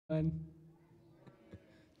I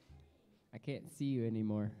can't see you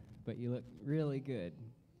anymore, but you look really good.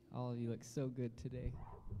 All of you look so good today.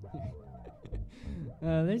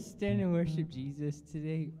 Let's stand and worship Jesus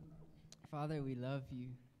today. Father, we love you.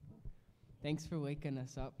 Thanks for waking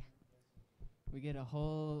us up. We get a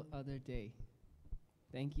whole other day.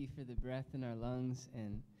 Thank you for the breath in our lungs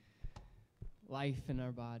and life in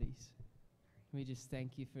our bodies. We just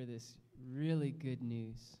thank you for this really good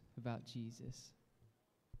news about Jesus.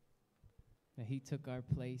 That he took our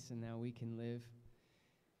place and now we can live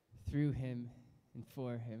through him and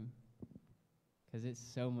for him. Because it's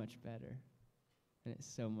so much better and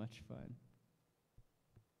it's so much fun.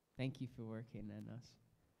 Thank you for working in us.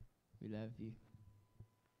 We love you.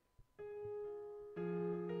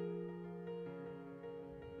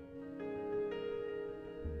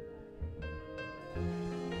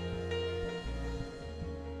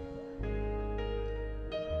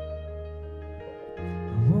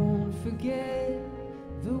 I won't forget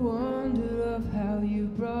the wonder of how you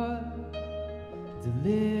brought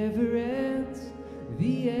deliverance,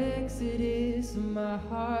 the exodus of my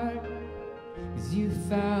heart. 'Cause you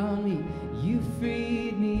found me, you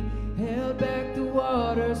freed me, held back the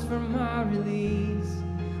waters for my release.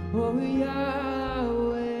 Oh,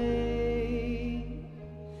 Yahweh,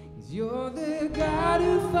 'cause you're the God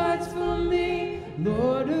who fights for me,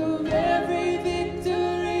 Lord of every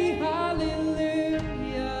victory. Hallelujah,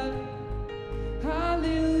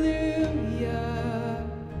 hallelujah.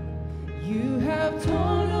 You have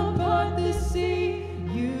torn apart the sea,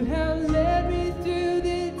 you have led me through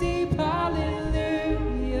the deep.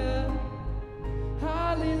 Hallelujah,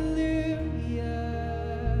 hallelujah.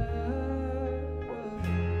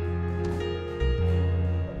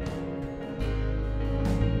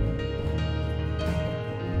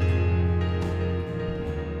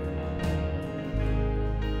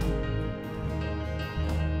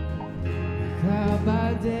 Cloud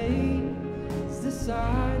by day is the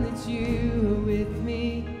sign that you are with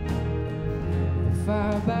me. The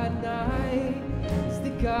fire by night is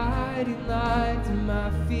the guiding light to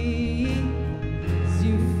my feet. 'Cause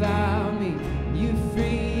you found me, you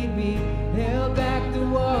freed me, held back the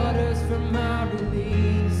waters for my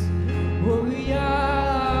release. Oh,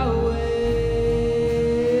 Yahweh,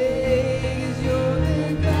 'cause you're the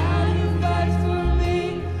God who fights for me,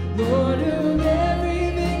 Lord of every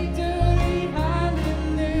victory.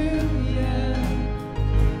 Hallelujah,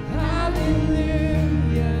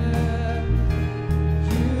 hallelujah.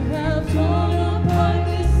 You have torn apart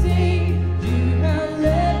the sea, you have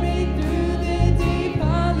led me through the deep.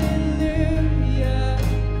 Hallelujah.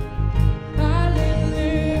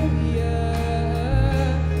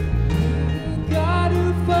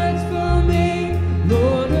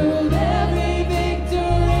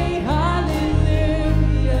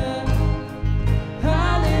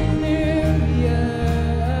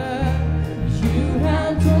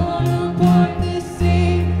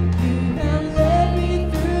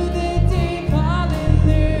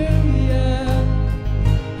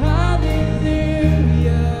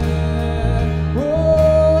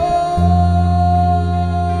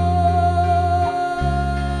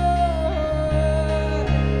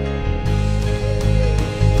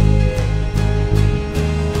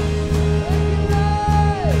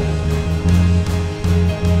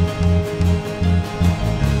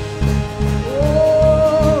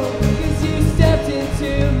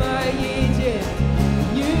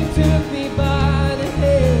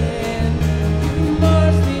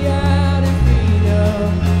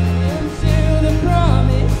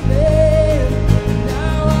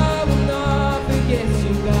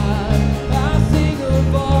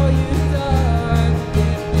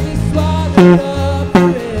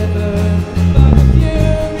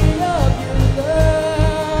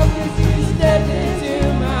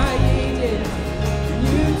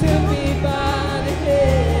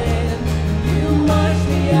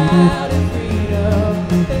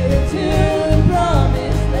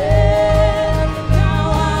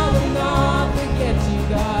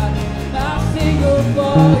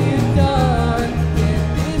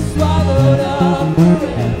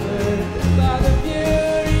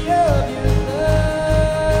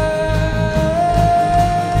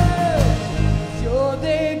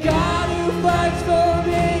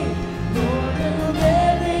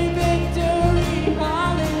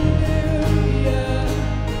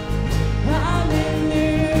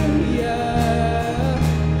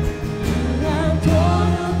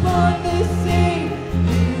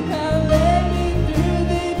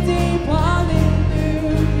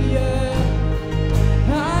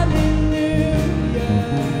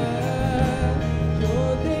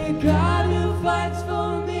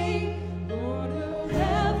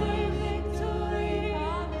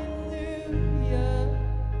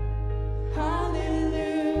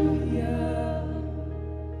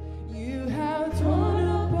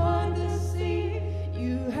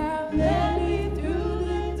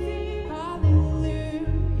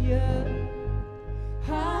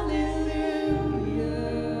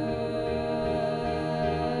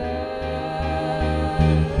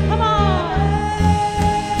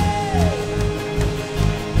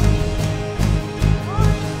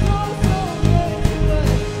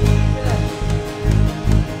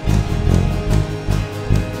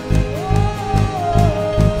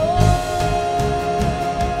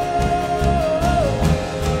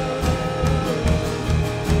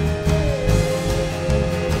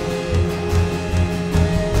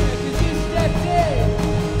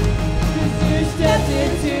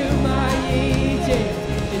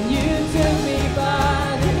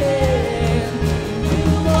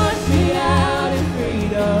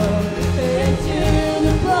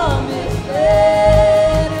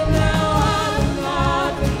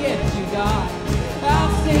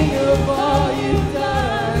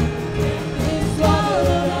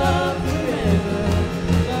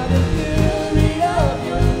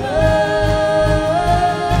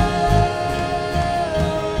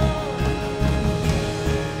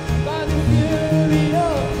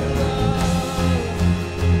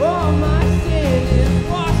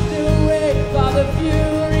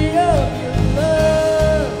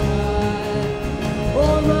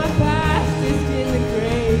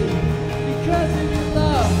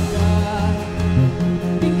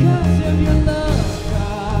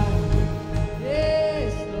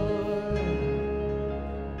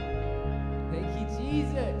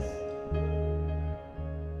 Jesus.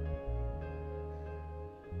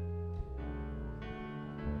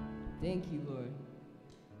 Thank you, Lord.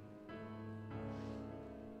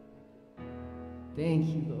 Thank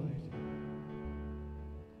you, Lord.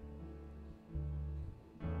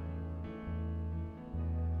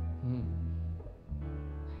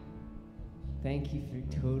 Thank you for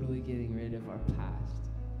totally getting rid of our past.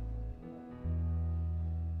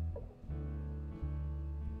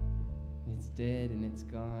 It's dead and it's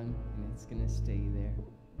gone and it's gonna stay there.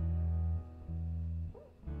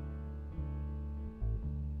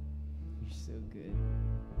 You're so good.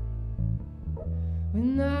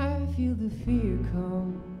 When I feel the fear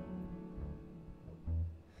come,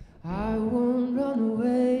 I won't run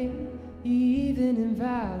away, even in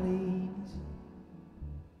valleys.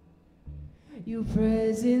 Your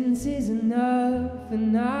presence is enough,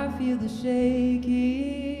 and I feel the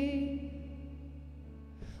shaking.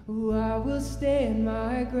 Oh, I will stand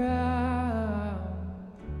my ground.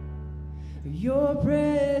 Your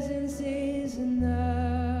presence is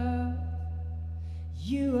enough.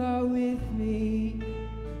 You are with me.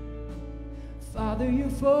 Father, you're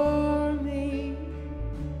for me.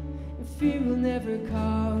 And fear will never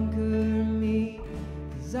conquer me,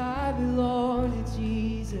 'cause I belong to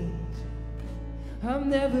Jesus.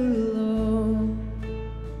 I'm never alone.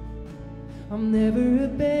 I'm never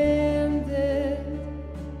abandoned.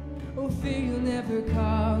 Oh, fear will never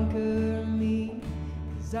conquer me,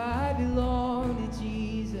 'cause I belong to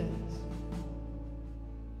Jesus.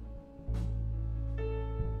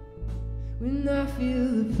 When I feel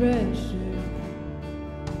the pressure,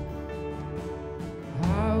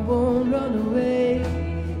 I won't run away,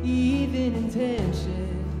 even in tension.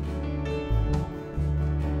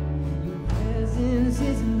 Your presence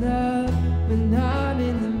is enough when I'm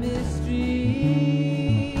in the mystery.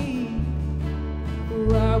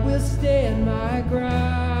 Oh, I will stand my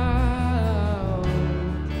ground.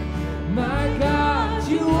 My God,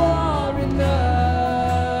 you are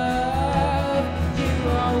enough. You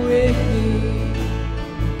are with me.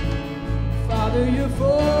 Father, you're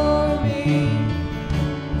for me.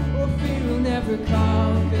 Oh, fear will never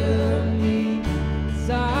conquer me, 'cause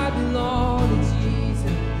I belong to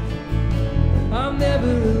Jesus. I'm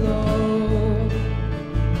never alone.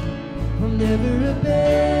 I'm never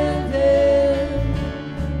abandoned.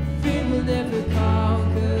 Fear will never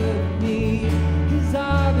conquer me, 'cause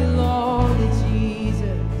I belong to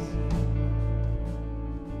Jesus.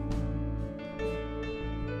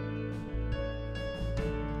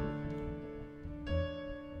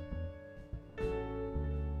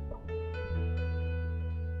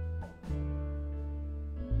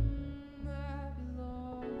 I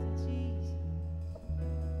belong to Jesus.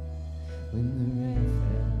 When the rain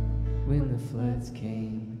fell, when the floods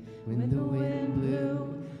came, when the wind blew,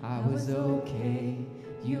 I was okay.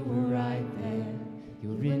 You were right there.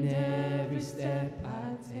 You're in every step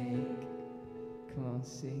I take. Come on,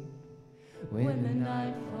 sing. When the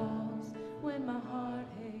night falls, when my heart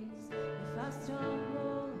aches, if I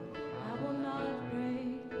stumble, I will not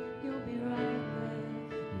break. You'll be right there.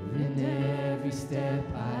 You're in every step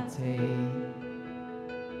I take.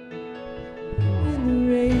 When the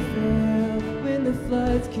rain fell, when the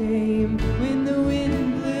floods came, when the wind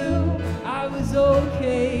blew, I was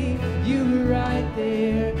okay. You were right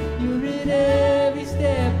there. You're in every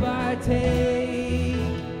step I take.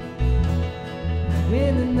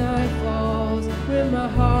 When the night falls, when my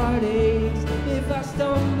heart aches, if I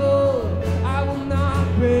stumble, I will not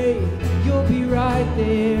break. You'll be right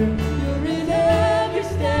there. You're in every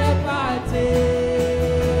step I take.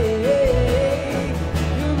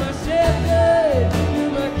 You're my shepherd,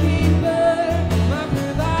 you're my keeper, my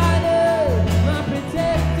provider, my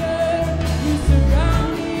protector. You surround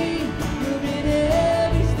me. You're in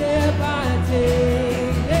every step I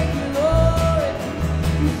take. Thank you, Lord,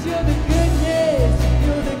 'cause you're the goodness,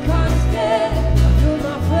 you're the constant, you're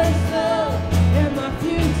my first love and my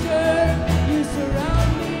future. You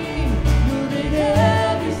surround me. You're in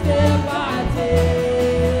every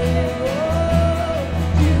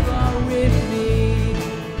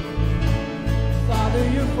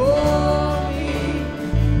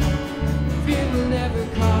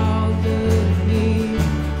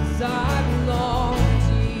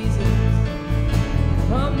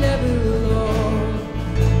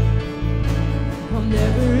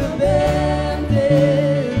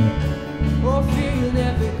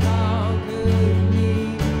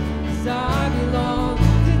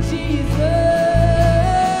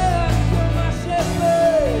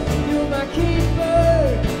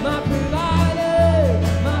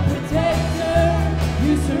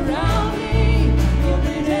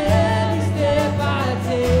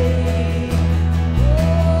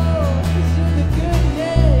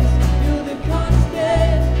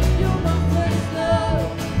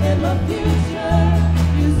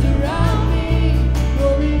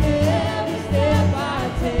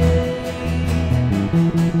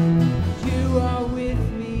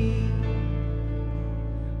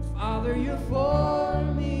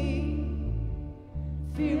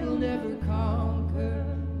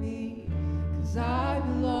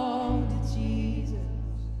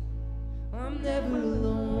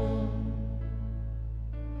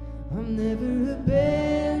never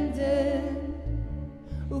abandoned.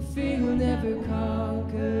 Oh, fear will never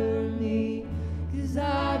conquer me, 'cause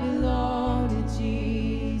I belong to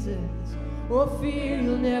Jesus. Oh, fear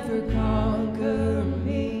will never conquer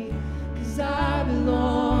me, 'cause I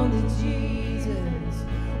belong to Jesus.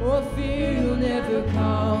 Oh, fear will never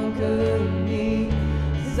conquer me,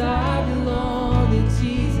 'cause I belong to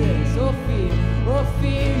Jesus. Oh,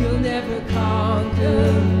 fear will never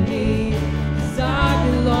conquer me, 'cause I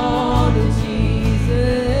belong to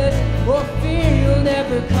Jesus. Oh, fear will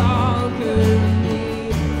never conquer me,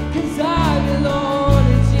 'cause I belong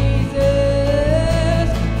to Jesus.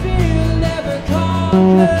 Fear will never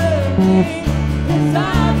conquer me, 'cause I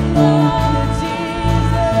belong to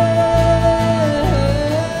Jesus.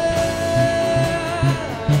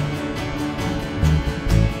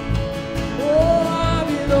 Oh, I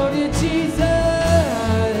belong to Jesus.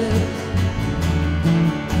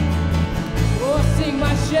 Oh, sing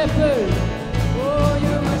my shepherd. Oh,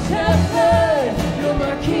 you're my shepherd. You're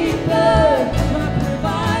my keeper, my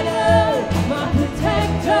provider, my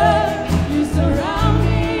protector. You surround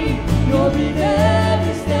me. You're in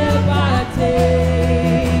every step I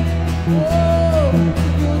take. Oh,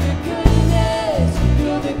 you're the goodness.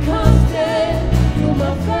 You're the constant. You're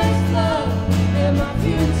my first love and my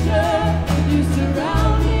future. You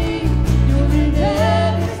surround me. You're in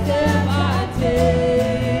every step I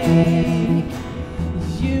take.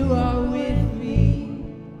 You are with me.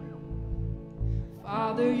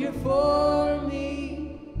 Father, you're for me.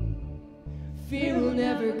 Fear will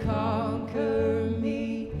never conquer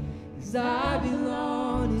me, 'cause I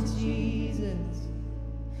belong to Jesus.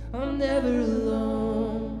 I'm never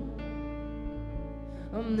alone.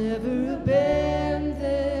 I'm never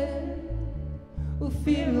abandoned. Oh,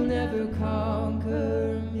 fear will never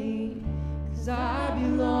conquer me, 'cause I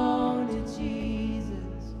belong to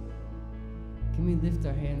Jesus. Can we lift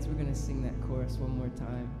our hands? We're going to sing that chorus one more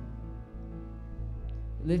time.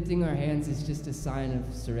 Lifting our hands is just a sign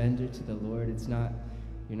of surrender to the Lord. It's not,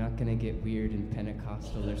 you're not going to get weird and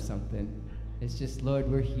Pentecostal or something. It's just, Lord,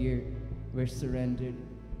 we're here. We're surrendered.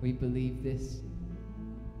 We believe this.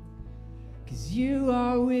 'Cause you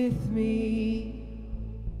are with me.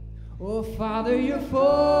 Oh, Father, you're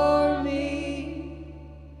for me.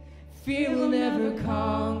 Fear will never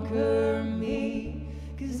conquer me,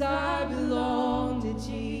 'cause I belong to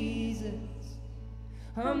Jesus.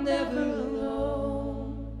 I'm never alone.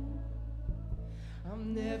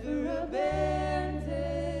 I'm never abandoned.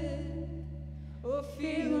 Oh,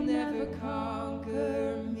 fear will never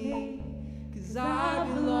conquer me, 'cause I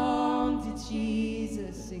belong to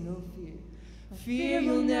Jesus. Sing, oh, fear. Fear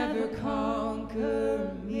will never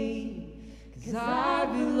conquer me, 'cause I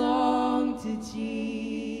belong to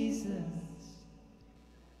Jesus.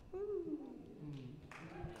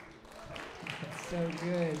 That's so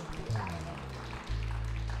good.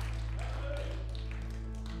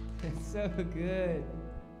 It's so good.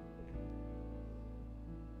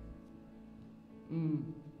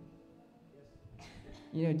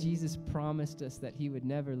 You know, Jesus promised us that he would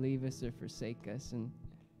never leave us or forsake us, and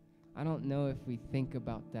I don't know if we think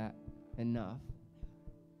about that enough.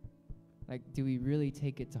 Like, do we really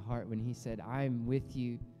take it to heart when he said, I'm with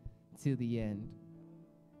you to the end?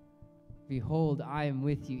 Behold, I am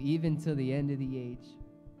with you even till the end of the age.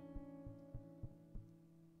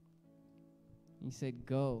 He said,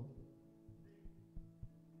 go.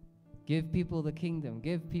 Give people the kingdom.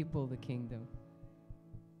 Give people the kingdom.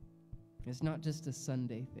 It's not just a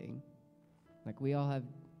Sunday thing. Like, we all have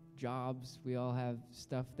jobs. We all have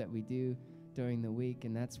stuff that we do during the week,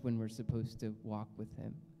 and that's when we're supposed to walk with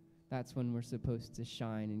him. That's when we're supposed to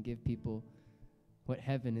shine and give people what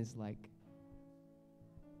heaven is like.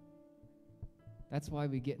 That's why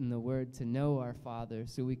we get in the Word, to know our Father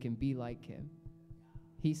so we can be like him.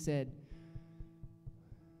 He said,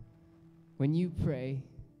 when you pray,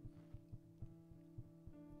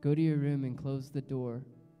 go to your room and close the door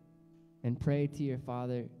and pray to your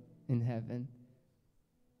Father in heaven.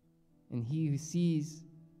 And he who sees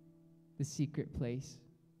the secret place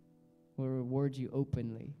will reward you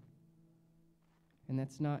openly. And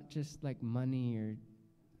that's not just like money or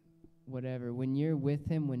whatever. When you're with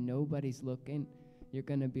him, when nobody's looking, you're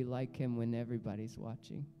going to be like him when everybody's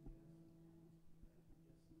watching.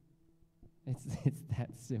 It's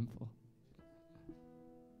that simple.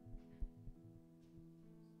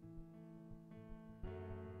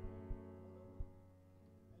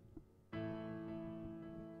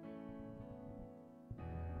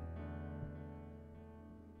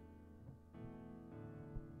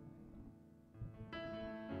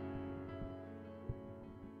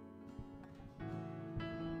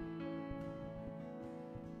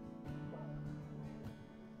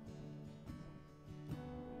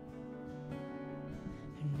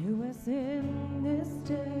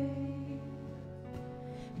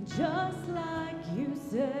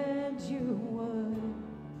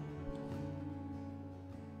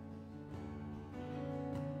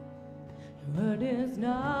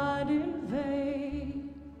 not in vain.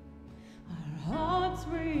 Our hearts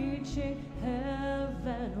reaching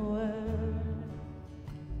heavenward.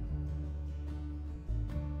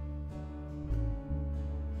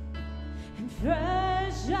 And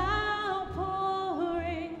fresh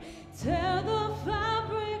outpouring, tear the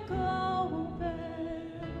fabric open.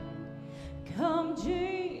 Come,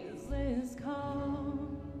 Jesus,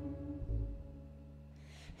 come.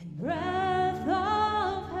 And breath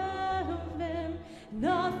of heaven,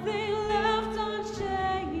 nothing left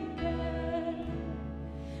unshaken.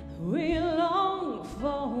 We long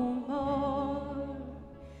for more.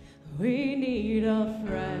 We need a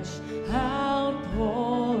fresh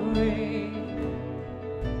outpouring.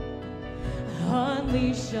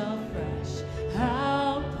 Unleash a fresh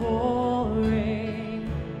outpouring.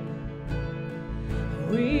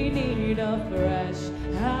 We need a fresh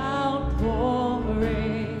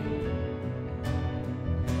outpouring.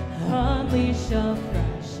 Unleash a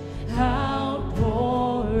fresh outpouring.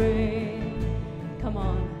 Come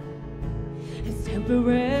on. It's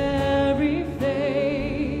temporary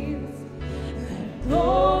phase. Let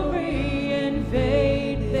glory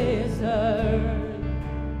invade this earth.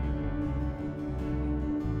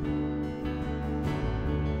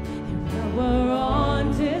 And we're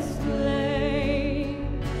on display,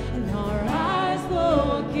 and our eyes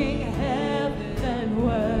looking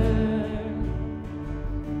heavenward.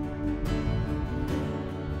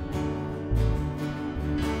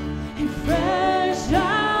 And fresh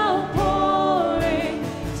outpouring,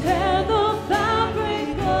 tear the fabric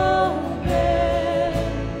open.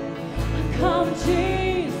 Come,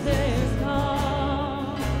 Jesus,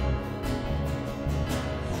 come.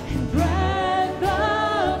 And breath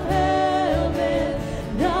of heaven,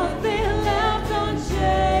 nothing left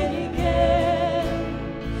unshaken.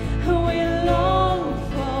 We long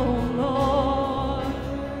for more.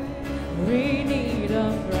 We need a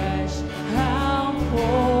fresh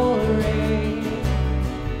outpouring.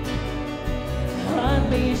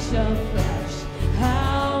 Unleash a fresh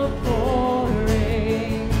outpouring.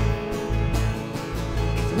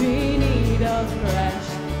 'Cause we need a fresh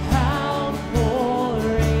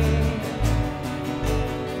outpouring.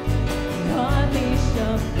 Unleash a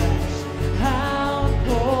fresh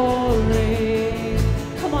outpouring.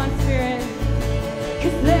 Come on, Spirit.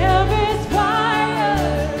 'Cause there is fire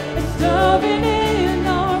stirring in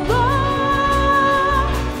our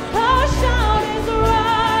bones. Our shout is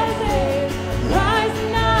rising,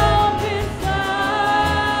 rising up inside.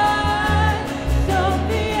 So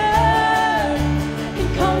the earth can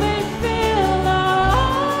come and fill our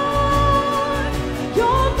hearts.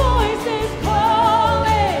 Your voice is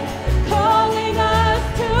calling, calling us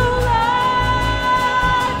to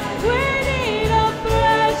life. We need a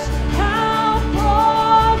fresh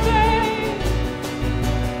outpouring.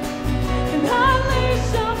 And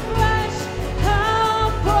unleash a fresh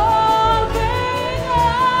outpouring.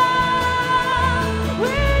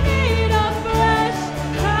 We need a fresh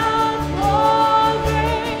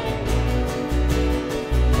outpouring.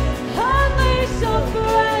 Unleash a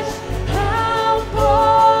fresh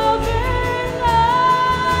outpouring.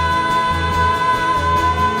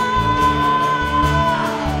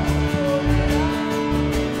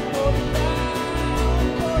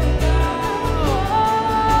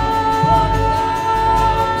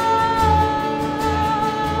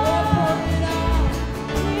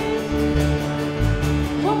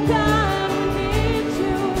 Oh God, we need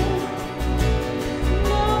you.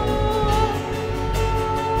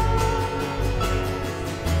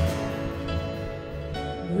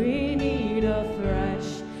 We need a fresh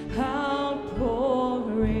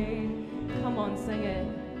outpouring. Come on, sing it.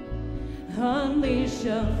 Unleash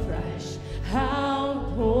a fresh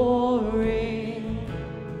outpouring.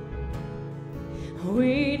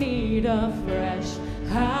 We need a fresh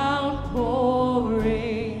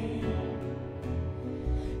outpouring.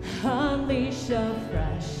 Unleash a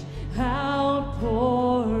fresh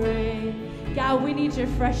outpouring. God, we need your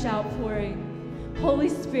fresh outpouring. Holy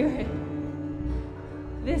Spirit,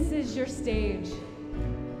 this is your stage.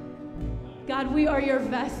 God, we are your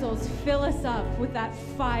vessels. Fill us up with that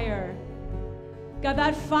fire. God,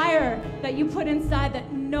 that fire that you put inside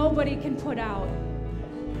that nobody can put out.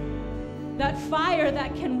 That fire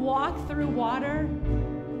that can walk through water.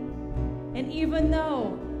 And even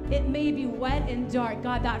though it may be wet and dark,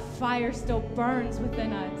 God, that fire still burns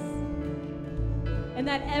within us. And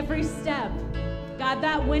that every step, God,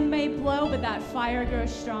 that wind may blow, but that fire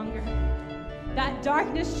grows stronger. That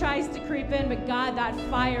darkness tries to creep in, but God, that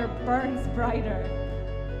fire burns brighter.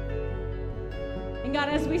 And God,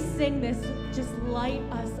 as we sing this, just light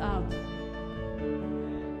us up.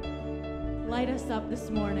 Light us up this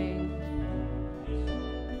morning.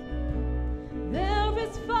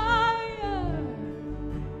 is fire.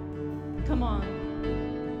 Come on.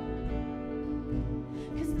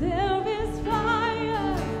 'Cause there is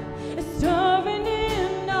fire stirring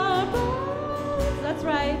in our bones. That's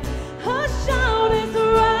right. A shout is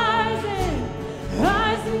rising,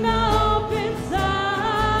 rising up inside.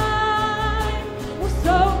 We'll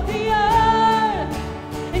soak the earth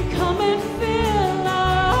and come and fill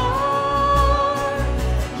our heart.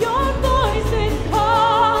 Your voice is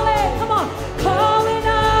calling, come on, calling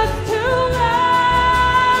us to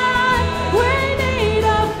life. We need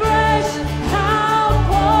a fresh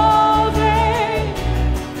outpouring.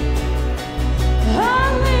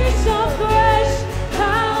 Unleash a fresh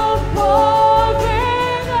outpouring.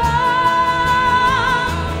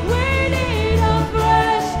 We need a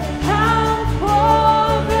fresh outpouring.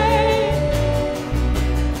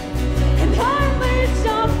 And unleash a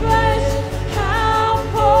fresh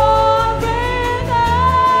outpouring.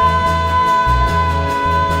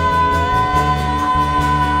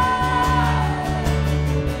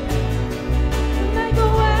 Make a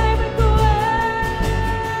way, make a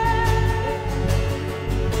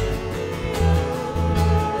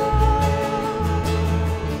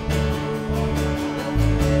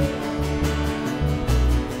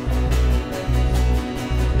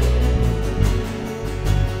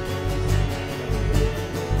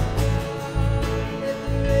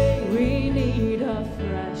We need a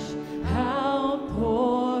fresh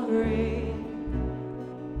outpouring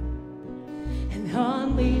and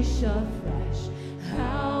unleash a fresh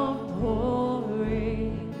outpouring.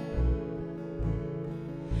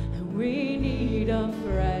 And we need a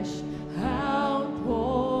fresh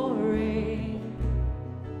outpouring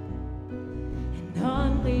and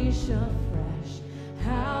unleash a fresh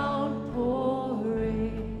outpouring.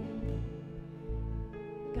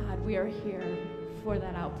 God, we are here for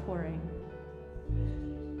that outpouring.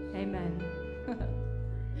 Amen.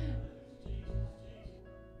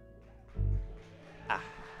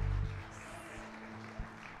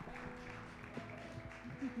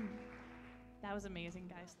 That was amazing,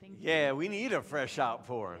 guys. Thank you. Yeah, we need a fresh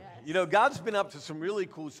outpouring. Yes. You know, God's been up to some really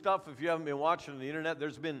cool stuff. If you haven't been watching on the internet,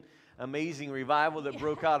 there's been amazing revival that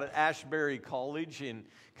broke out at Ashbury College in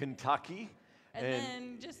Kentucky. And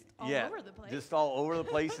then just all yeah, over the place. just all over the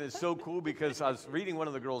place. And it's so cool because I was reading one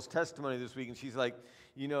of the girls' testimony this week, and she's like,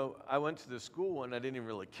 you know, I went to the school and I didn't even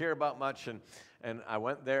really care about much, and I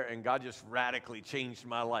went there and God just radically changed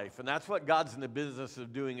my life. And that's what God's in the business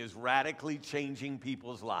of doing, is radically changing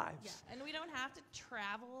people's lives. Yeah, and we don't have to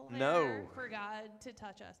travel there No. for God to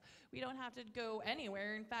touch us. We don't have to go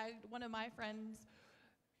anywhere. In fact, one of my friends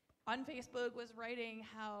on Facebook was writing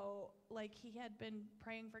how, like, he had been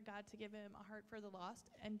praying for God to give him a heart for the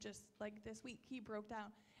lost, and just, like, this week he broke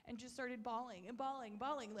down and just started bawling and bawling,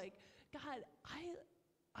 like, God,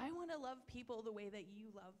 I want to love people the way that you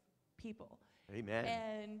love people. Amen.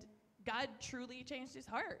 And God truly changed his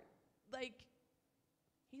heart. Like,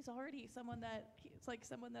 he's already someone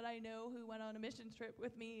that I know who went on a missions trip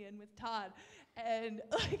with me and with Todd. And,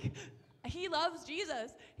 like, he loves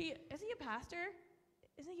Jesus. Is he a pastor?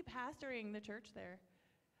 Isn't he pastoring the church there?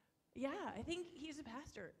 Yeah, I think he's a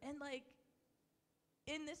pastor. And, like,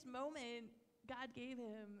 in this moment, God gave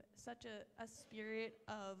him such a spirit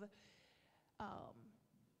of,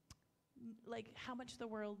 like, how much the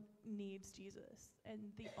world needs Jesus. And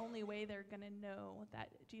the only way they're going to know that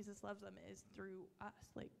Jesus loves them is through us.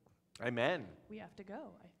 Like, Amen. we have to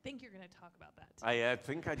go. I think you're going to talk about that today. I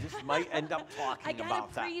think I just might end up talking I got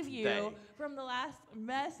about a that preview today. from the last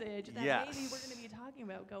message that Yes. maybe we're going to be talking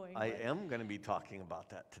about going. I but am going to be talking about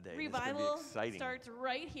that today. Revival It's going to be exciting. starts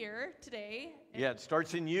right here today. And Yeah, it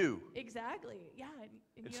starts in you. Exactly. Yeah. And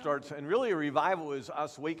It you know, starts, and really a revival is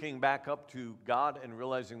us waking back up to God and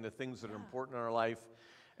realizing the things that are Yeah. important in our life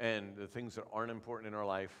and the things that aren't important in our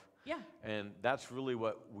life. Yeah. And that's really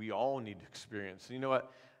what we all need to experience. You know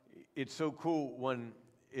what? It's so cool when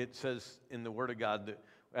it says in the Word of God that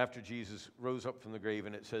after Jesus rose up from the grave,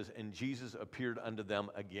 and it says, and Jesus appeared unto them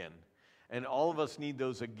again. And all of us need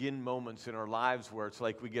those again moments in our lives where it's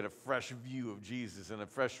like we get a fresh view of Jesus and a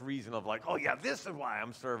fresh reason of, like, oh yeah, this is why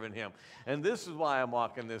I'm serving him. And this is why I'm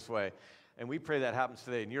walking this way. And we pray that happens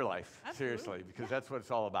today in your life, Absolutely. seriously, because that's what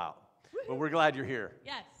it's all about. But we're glad you're here.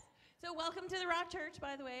 Yes. So welcome to the Rock Church,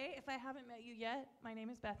 by the way. If I haven't met you yet, my name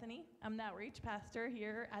is Bethany. I'm the outreach pastor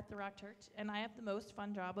here at the Rock Church, and I have the most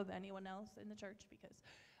fun job of anyone else in the church because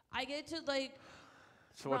I get to, like,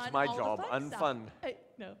 So what's run my all the job? fun stuff. Unfun.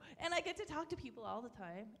 No. And I get to talk to people all the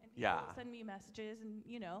time. And people Yeah. send me messages, and,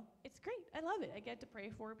 it's great. I love it. I get to pray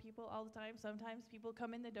for people all the time. Sometimes people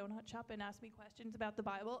come in the donut shop and ask me questions about the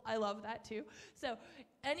Bible. I love that, too. So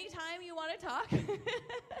anytime you want to talk,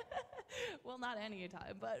 well, not any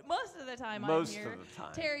time, but most of the time I'm here. Most of the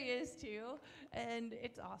time. Terry is, too. And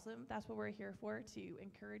it's awesome. That's what we're here for, to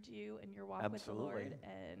encourage you in your walk with the Lord.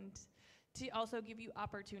 Absolutely. And to also give you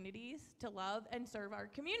opportunities to love and serve our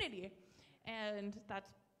community. And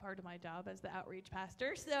that's part of my job as the outreach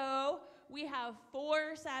pastor. So we have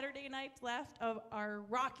 4 Saturday nights left of our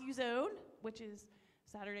Rocky Zone, which is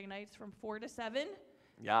Saturday nights from 4 to 7.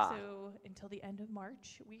 Yeah. So until the end of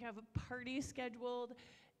March. We have a party scheduled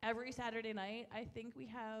every Saturday night. I think we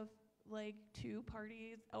have like 2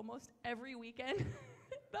 parties almost every weekend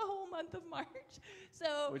the whole month of March.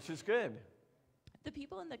 So Which is good. the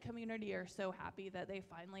people in the community are so happy that they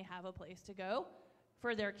finally have a place to go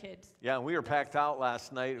for their kids. Yeah, and we were packed out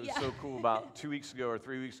last night. It was Yeah. so cool. About 2 weeks ago or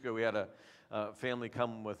 3 weeks ago, we had a family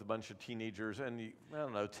come with a bunch of teenagers, and I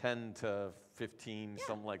don't know, 10 to 15,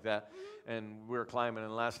 something like that. And we were climbing,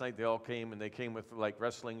 and last night they all came, and they came with like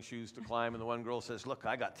wrestling shoes to climb. And the one girl says, "Look,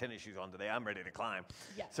 I got tennis shoes on today. I'm ready to climb."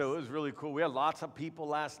 Yes. So it was really cool. We had lots of people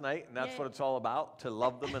last night, and that's Yay. what it's all about, to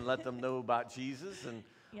love them and let them know about Jesus and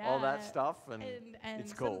all that stuff. And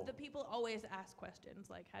it's cool. The people always ask questions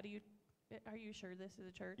like, are you sure this is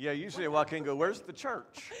a church? Yeah, usually I walk in and go, "Where's the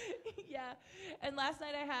church?" Yeah. And last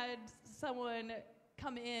night I had someone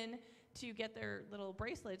come in to get their little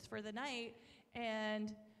bracelets for the night,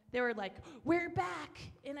 and they were like, "We're back."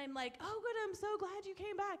 And I'm like, "Oh, good, I'm so glad you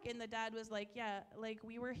came back." And the dad was like, "Yeah, like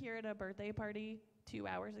we were here at a birthday party 2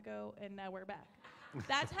 hours ago, and now we're back."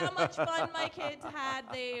 That's how much fun my kids had.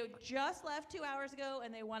 They just left 2 hours ago,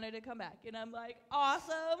 and they wanted to come back. And I'm like,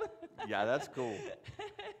 awesome. Yeah, that's cool.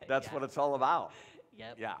 That's Yeah. what it's all about.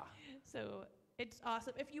 Yep. Yeah. So it's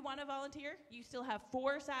awesome. If you want to volunteer, you still have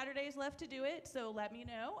 4 Saturdays left to do it. So let me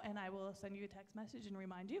know, and I will send you a text message and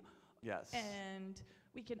remind you. Yes. And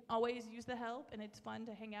we can always use the help, and it's fun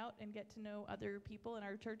to hang out and get to know other people in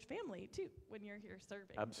our church family, too, when you're here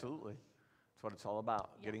serving. Absolutely. That's what it's all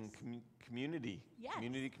about. Yes. Getting community. Yes.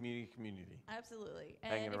 Community. Absolutely.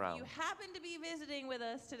 Hanging And if around. you happen to be visiting with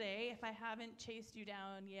us today, if I haven't chased you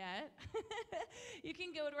down yet, you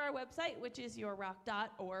can go to our website, which is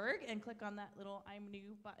yourrock.org, and click on that little I'm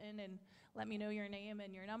new button and let me know your name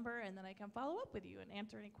and your number, and then I can follow up with you and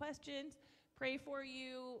answer any questions, pray for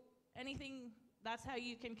you, anything. That's how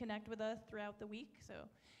you can connect with us throughout the week. So,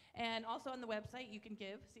 and also on the website, you can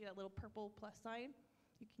give. See that little purple plus sign?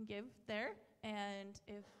 You can give there. And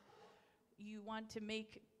if you want to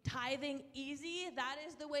make tithing easy, that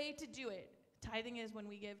is the way to do it. Tithing is when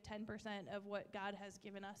we give 10% of what God has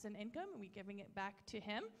given us in income, and we're giving it back to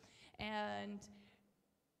Him. And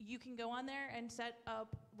you can go on there and set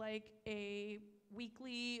up like a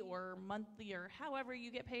weekly or monthly or however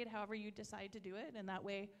you get paid, however you decide to do it. And that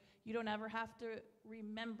way you don't ever have to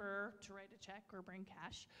remember to write a check or bring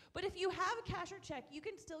cash. But if you have a cash or check, you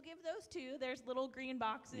can still give those too. There's little green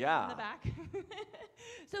boxes in the back.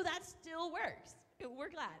 So that still works.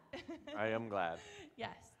 We're glad. I am glad.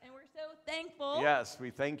 Yes, and we're so thankful. Yes,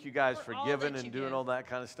 we thank you guys for all giving that you and doing give. all that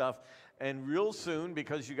kind of stuff. And real soon,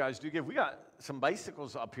 because you guys do give, we got some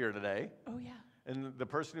bicycles up here today. Oh, yeah. And the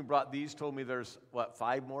person who brought these told me there's,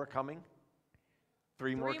 5 more coming?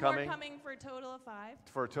 3 more 3 coming? more coming for a total of 5.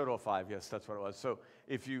 For a total of 5, yes, that's what it was. So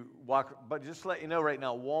if you walk, but just to let you know right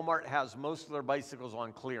now, Walmart has most of their bicycles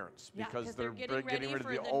on clearance Yeah, because 'cause they're they're getting getting rid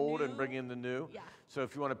ready of for the the old and new. bringing in the new. Yeah. So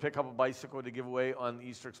if you want to pick up a bicycle to give away on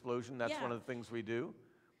Easter Explosion, that's Yeah. one of the things we do.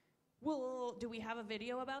 Well, do we have a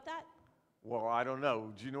video about that? Well, I don't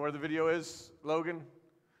know. Do you know where the video is, Logan?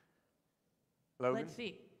 Logan? Let's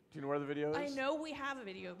see. Do you know where the video is? I know we have a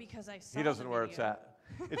video because I saw He doesn't the know where it's video. at.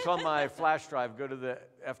 It's on my flash drive. Go to the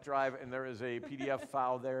F drive, and there is a PDF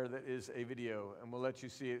file there that is a video, and we'll let you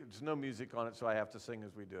see it. There's no music on it, so I have to sing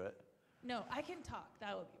as we do it. No, I can talk.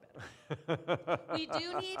 That would be better. We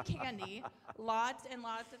do need candy, lots and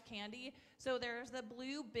lots of candy. So there's the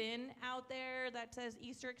blue bin out there that says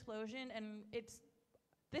Easter Explosion, and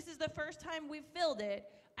this is the first time we've filled it.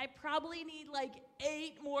 I probably need like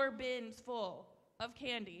 8 more bins full of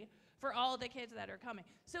candy for all the kids that are coming.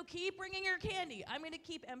 So keep bringing your candy. I'm going to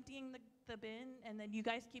keep emptying the bin, and then you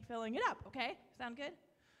guys keep filling it up, okay? Sound good?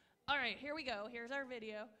 All right, here we go. Here's our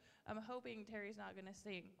video. I'm hoping Terry's not going to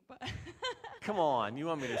sing. But Come on, you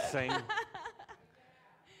want me to sing?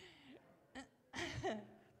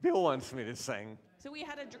 Bill wants me to sing. So we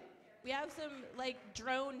have some like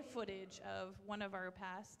drone footage of one of our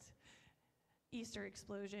past Easter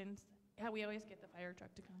explosions. How we always get the fire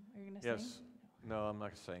truck to come. Are you going to Yes. sing? No, I'm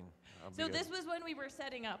not saying. So this was when we were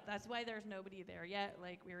setting up. That's why there's nobody there yet.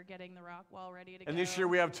 Like, we were getting the rock wall ready to go. And this year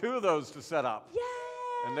we have 2 of those to set up. Yes!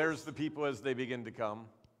 And there's the people as they begin to come.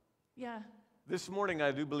 Yeah. This morning,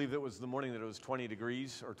 I do believe it was the morning that it was 20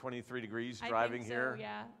 degrees or 23 degrees driving I think here. so,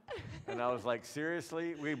 yeah. And I was like,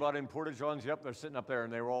 seriously? We bought in porta-johns. Yep, they're sitting up there,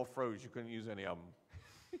 and they were all froze. You couldn't use any of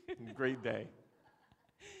them. Great day.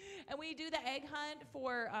 And we do the egg hunt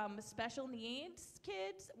for special needs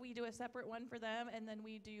kids. We do a separate one for them, and then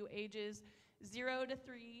we do ages 0 to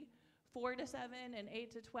 3, 4 to 7, and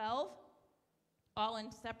 8 to 12, all in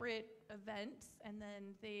separate events. And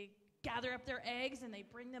then they gather up their eggs, and they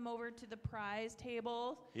bring them over to the prize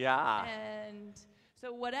table. Yeah. And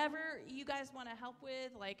so whatever you guys want to help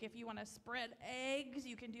with, like if you want to spread eggs,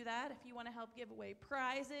 you can do that. If you want to help give away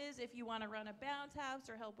prizes, if you want to run a bounce house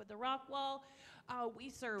or help with the rock wall, we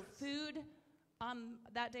serve food on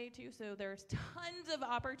that day too. So there's tons of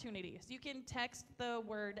opportunities. You can text the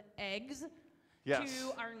word eggs Yes.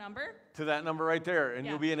 to our number. To that number right there, and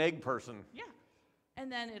Yeah. you'll be an egg person. Yeah.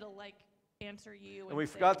 And then it'll like answer you. And we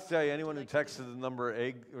say, forgot to tell you, anyone "Would who you like to do texted the number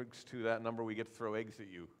eggs to that number, we get to throw eggs at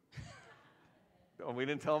you. Oh, we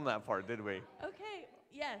didn't tell them that part, did we? Okay.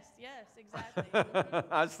 Yes, exactly.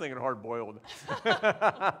 I was thinking hard-boiled.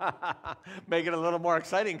 Make it a little more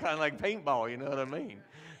exciting, kind of like paintball, you know what I mean?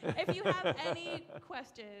 If you have any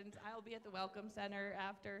questions, I'll be at the Welcome Center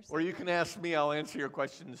after. Or you can ask me, I'll answer your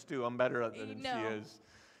questions too. I'm better at it than No. she is.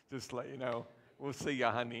 Just to let you know. We'll see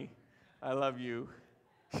ya, honey. I love you.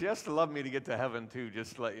 She has to love me to get to heaven too,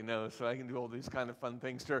 just to let you know, so I can do all these kind of fun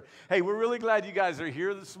things to her. Hey, we're really glad you guys are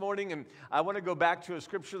here this morning, and I want to go back to a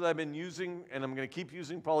scripture that I've been using, and I'm going to keep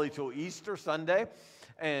using probably till Easter Sunday,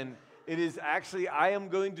 and it is actually, I am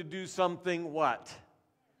going to do something what?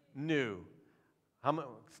 New.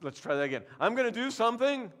 Let's try that again. I'm going to do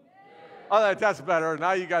something new. Oh, that's better.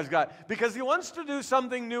 Now you guys got, because he wants to do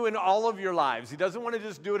something new in all of your lives. He doesn't want to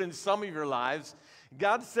just do it in some of your lives.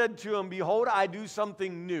 God said to him, behold, I do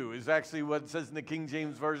something new, is actually what it says in the King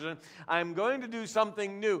James Version. I'm going to do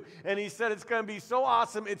something new. And he said it's going to be so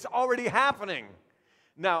awesome, it's already happening.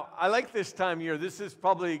 Now, I like this time of year. This is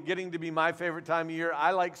probably getting to be my favorite time of year.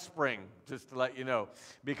 I like spring, just to let you know,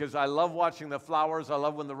 because I love watching the flowers. I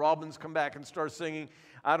love when the robins come back and start singing.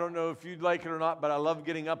 I don't know if you'd like it or not, but I love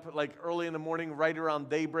getting up like early in the morning, right around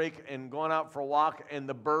daybreak, and going out for a walk, and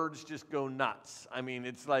the birds just go nuts. I mean,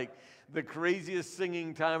 it's like the craziest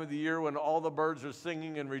singing time of the year when all the birds are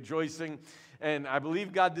singing and rejoicing. And I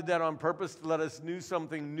believe God did that on purpose to let us know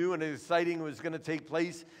something new and exciting was going to take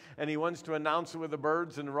place. And he wants to announce it with the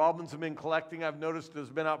birds. And the robins have been collecting. I've noticed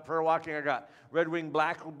there's been out prayer walking. I got red-winged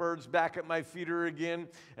blackbirds back at my feeder again.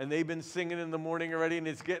 And they've been singing in the morning already, and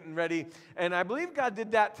it's getting ready. And I believe God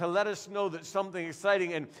did that to let us know that something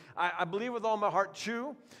exciting. And I believe with all my heart,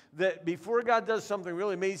 too, that before God does something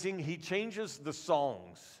really amazing, he changes the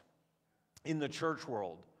songs in the church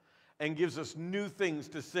world and gives us new things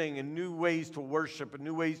to sing and new ways to worship and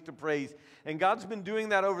new ways to praise. And God's been doing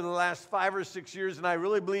that over the last 5 or 6 years, and I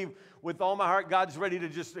really believe with all my heart God's ready to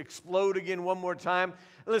just explode again one more time.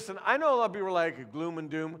 Listen, I know a lot of people are like gloom and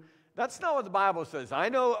doom. That's not what the Bible says. I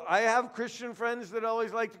know I have Christian friends that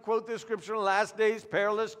always like to quote this scripture, in the last days,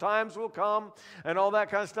 perilous times will come, and all that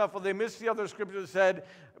kind of stuff. Well, they missed the other scripture that said,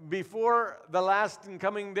 before the last and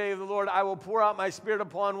coming day of the Lord, I will pour out my spirit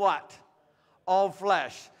upon what? All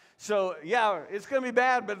flesh. So, yeah, it's going to be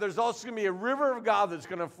bad, but there's also going to be a river of God that's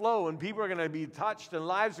going to flow, and people are going to be touched, and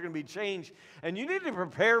lives are going to be changed. And you need to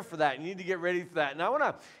prepare for that. You need to get ready for that. And I want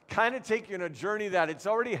to kind of take you on a journey that it's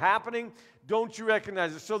already happening. Don't you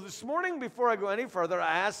recognize it? So this morning, before I go any further,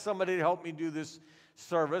 I asked somebody to help me do this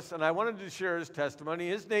service, and I wanted to share his testimony.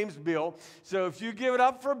 His name's Bill. So if you give it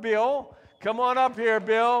up for Bill, come on up here,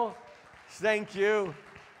 Bill. Thank you.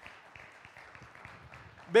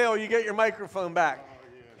 Bill, you get your microphone back.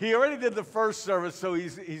 He already did the first service, so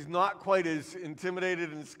he's not quite as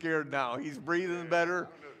intimidated and scared now. He's breathing better.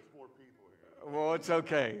 Well, it's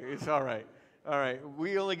okay. It's all right. All right.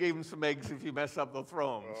 We only gave him some eggs. If you mess up, they'll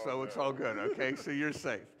throw them. So it's all good, okay? So you're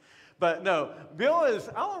safe. But no, Bill is,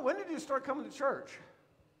 Alan, when did you start coming to church?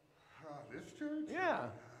 This church? Yeah.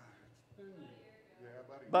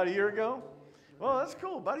 About a year ago? Well, that's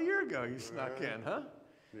cool. About a year ago you snuck in, huh?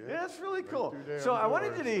 Yeah, that's really cool. So I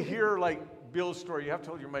wanted you to hear, like, Bill's story. You have to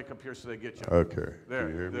hold your mic up here so they get you. Okay. There, Can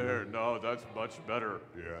you hear me there. now? No, that's much better.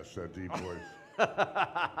 Yeah, it's that deep voice.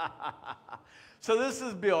 So this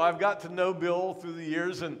is Bill. I've got to know Bill through the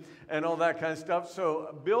years and all that kind of stuff.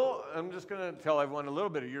 So Bill, I'm just going to tell everyone a little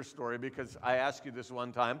bit of your story because I asked you this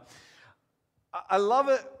one time. I love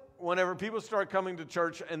it whenever people start coming to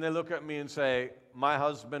church and they look at me and say, my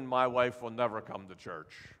husband, my wife will never come to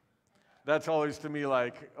church. That's always to me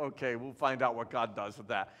like, okay, we'll find out what God does with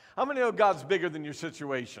that. How many know God's bigger than your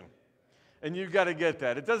situation? And you've got to get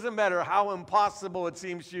that. It doesn't matter how impossible it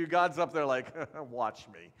seems to you. God's up there like, watch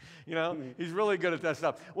me. You know, he's really good at that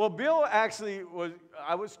stuff. Well, Bill actually was,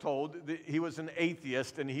 I was told that he was an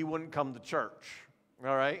atheist and he wouldn't come to church.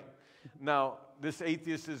 All right? Now, this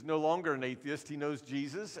atheist is no longer an atheist. He knows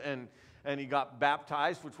Jesus and he got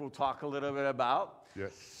baptized, which we'll talk a little bit about.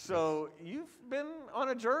 Yes. So you've been on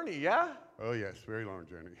a journey, yeah? Oh, yes, very long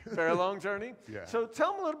journey. Very long journey? Yeah. So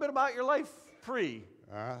tell me a little bit about your life pre.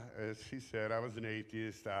 As she said, I was an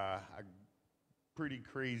atheist. A pretty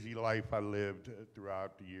crazy life I lived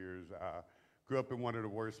throughout the years. Grew up in one of the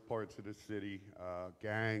worst parts of the city.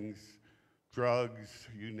 Gangs, drugs,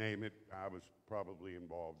 you name it. I was probably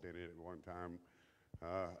involved in it at one time.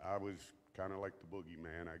 I was kind of like the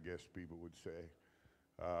boogeyman, I guess people would say.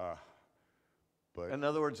 But In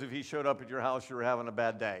other words, if he showed up at your house, you were having a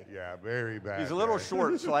bad day. yeah, very bad. He's a little day.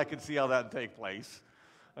 short, so I could see how that would take place.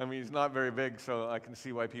 I mean, he's not very big, so I can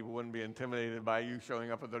see why people wouldn't be intimidated by you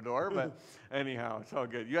showing up at their door. But anyhow, it's all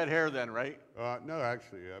good. You had hair then, right? No,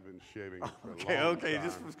 actually, I've been shaving it for a Okay, long okay, time.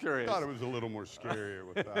 just was curious. Thought it was a little more scarier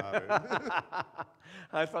without it.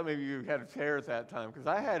 I thought maybe you had hair at that time, because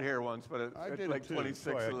I had hair once, but I at did like it too. 26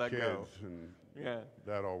 So I I had let go. kids, and Yeah.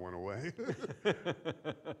 that all went away.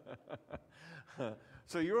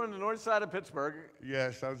 So you were on the north side of Pittsburgh.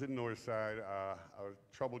 Yes, I was in Northside. I was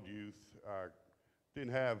a troubled youth.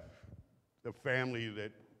 Didn't have the family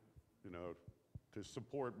that, you know, to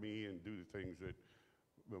support me and do the things that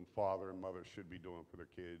father and mother should be doing for their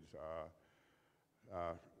kids.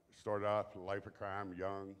 Started off life of crime,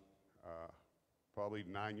 young, probably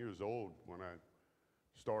 9 years old when I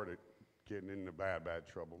started getting into bad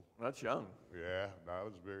trouble. That's young. Yeah, I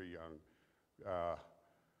was very young.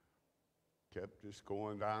 Kept just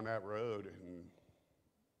going down that road and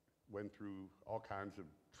went through all kinds of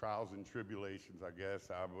trials and tribulations, I guess.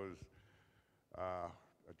 I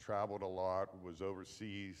traveled a lot, was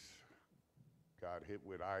overseas, got hit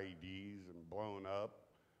with IEDs and blown up,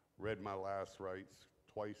 read my last rites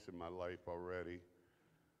twice in my life already.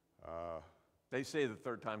 They say the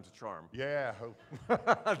third time's a charm. Yeah,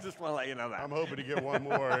 I just want to let you know that. I'm hoping to get one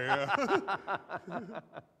more, yeah.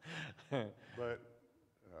 But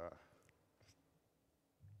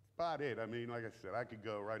about it. I mean, like I said, I could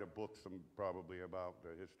go write a book probably about the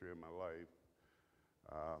history of my life.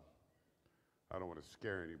 I don't want to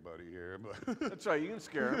scare anybody here, but That's right, you can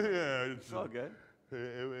scare him. yeah, It's all good.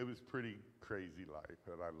 it was pretty crazy life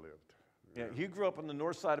that I lived. Yeah, you grew up on the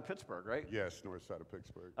north side of Pittsburgh, right? Yes, north side of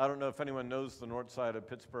Pittsburgh. I don't know if anyone knows the north side of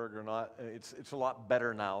Pittsburgh or not. It's a lot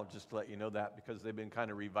better now, just to let you know that, because they've been kind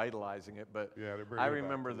of revitalizing it. But Yeah, they're bringing I it back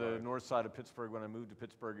remember to the life. north side of Pittsburgh when I moved to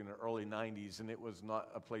Pittsburgh in the early 90s, and it was not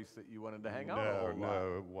a place that you wanted to hang out a whole lot.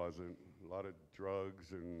 No, it wasn't. A lot of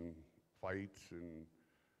drugs and fights and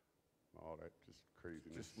all that, just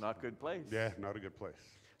craziness. Just not a good place. Yeah, not a good place.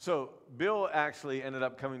 So Bill actually ended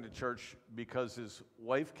up coming to church because his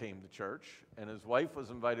wife came to church, and his wife was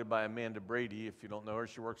invited by Amanda Brady. If you don't know her,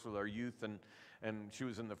 she works with our youth, and she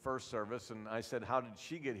was in the first service. And I said, how did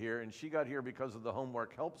she get here? And she got here because of the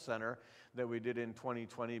Homework Help Center that we did in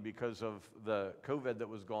 2020 because of the COVID that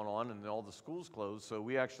was going on and all the schools closed. So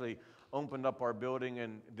we actually opened up our building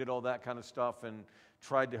and did all that kind of stuff and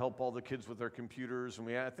tried to help all the kids with their computers. And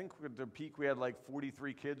I think at the peak we had like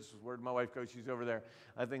 43 kids. Where'd my wife go? She's over there.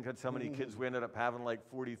 I think that's how many kids we ended up having, like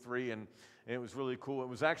 43, and it was really cool. It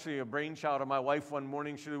was actually a brainchild of my wife. One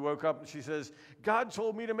morning she woke up and she says, God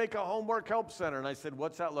told me to make a homework help center. And I said,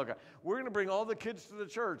 what's that look like? We're going to bring all the kids to the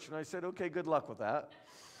church. And I said, okay, good luck with that.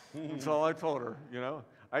 That's all I told her, you know.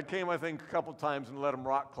 I came, I think, a couple times and let them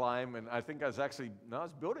rock climb, and I think I was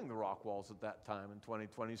building the rock walls at that time in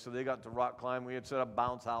 2020, so they got to rock climb. We had set up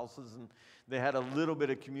bounce houses, and they had a little bit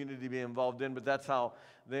of community to be involved in, but that's how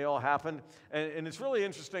they all happened. And it's really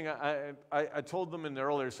interesting. I told them in the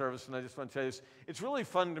earlier service, and I just want to tell you this, it's really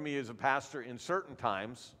fun to me as a pastor in certain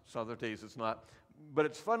times, some other days it's not, but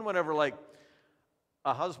it's fun whenever, like,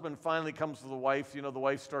 a husband finally comes to the wife, you know, the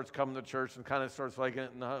wife starts coming to church and kind of starts liking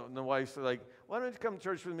it, and the wife's like, why don't you come to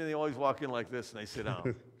church with me? And they always walk in like this, and they sit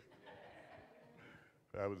down.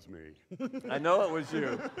 That was me. I know it was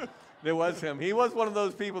you. It was him. He was one of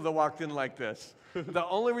those people that walked in like this. The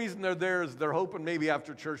only reason they're there is they're hoping maybe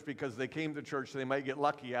after church, because they came to church, they might get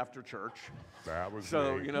lucky after church. That was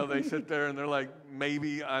So, me. you know, they sit there and they're like,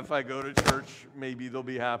 maybe if I go to church, maybe they'll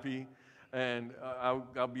be happy. And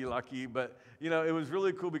I'll be lucky. But, you know, it was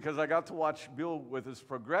really cool because I got to watch Bill with his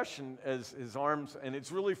progression as his arms. And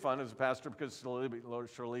it's really fun as a pastor because slowly but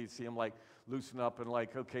surely you see him, like, loosen up and,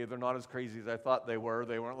 like, okay, they're not as crazy as I thought they were.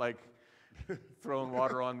 They weren't, like, throwing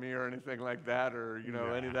water on me or anything like that, or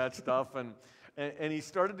any of that stuff. And he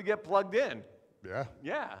started to get plugged in. Yeah.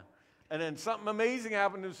 Yeah. And then something amazing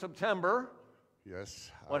happened in September.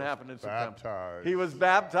 Yes. What happened in September? Baptized. He was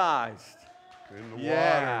baptized. In the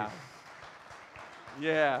Yeah. waters.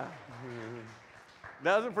 Yeah.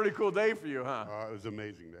 That was a pretty cool day for you, huh? It was an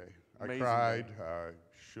amazing day. Amazing I cried. I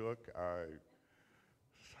shook. I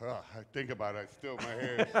think about it. My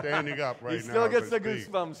hair is standing up right now. He still gets as the I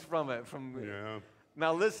speak. goosebumps from it. Yeah.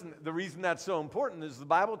 Now listen, the reason that's so important is the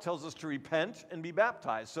Bible tells us to repent and be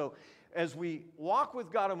baptized. So as we walk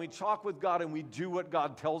with God and we talk with God and we do what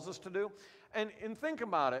God tells us to do, and think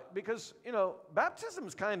about it, because, baptism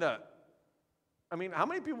is kind of, how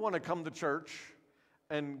many people want to come to church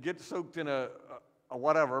and get soaked in a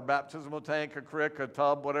whatever, baptismal tank, a crick, a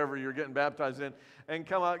tub, whatever you're getting baptized in, and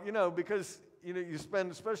come out, because, you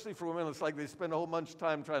spend, especially for women, it's like they spend a whole bunch of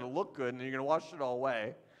time trying to look good, and you're going to wash it all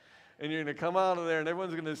away. And you're going to come out of there, and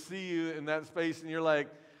everyone's going to see you in that space, and you're like,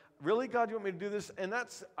 really, God, you want me to do this? And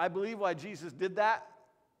that's, I believe, why Jesus did that,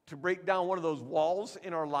 to break down one of those walls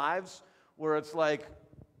in our lives where it's like,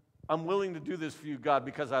 I'm willing to do this for you, God,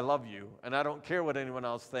 because I love you, and I don't care what anyone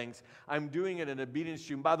else thinks. I'm doing it in obedience to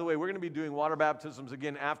you. And by the way, we're going to be doing water baptisms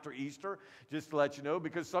again after Easter, just to let you know,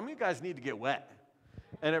 because some of you guys need to get wet.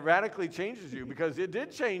 And it radically changes you, because it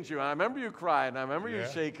did change you. I remember you crying. I remember you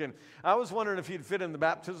shaking. I was wondering if you'd fit in the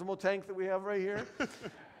baptismal tank that we have right here.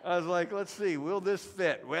 I was like, let's see, will this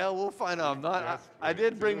fit? Well, we'll find out. I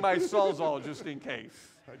did bring my Sawzall just in case,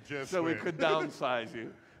 so we could downsize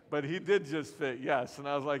you. But he did just fit, yes. And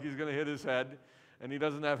I was like, he's going to hit his head. And he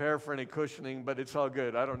doesn't have hair for any cushioning, but it's all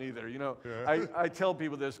good. I don't either. I tell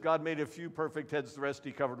people this. God made a few perfect heads. The rest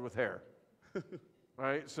he covered with hair.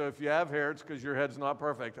 Right? So if you have hair, it's because your head's not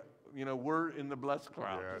perfect. We're in the blessed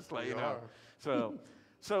crowd. Yes, just to let you we know. are.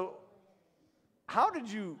 So how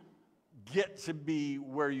did you get to be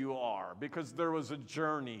where you are? Because there was a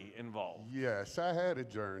journey involved. Yes, I had a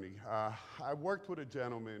journey. I worked with a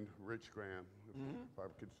gentleman, Rich Graham, if I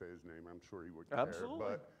could say his name. I'm sure he would care. Absolutely.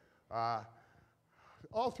 But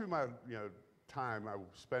all through my time I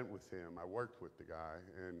spent with him, I worked with the guy.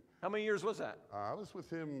 And how many years was that? I was with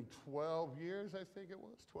him 12 years, I think it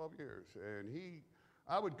was, 12 years. And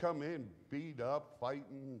I would come in beat up,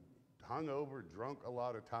 fighting, hungover, drunk a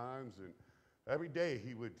lot of times. And every day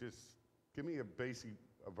he would just give me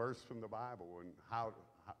a verse from the Bible and how it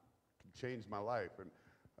could change my life. And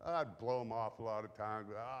I'd blow him off a lot of times.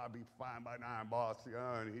 I'll be fine by 9, boss.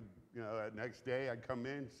 And he'd, that next day I'd come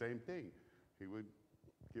in, same thing. He would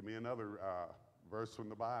give me another verse from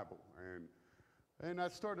the Bible. And I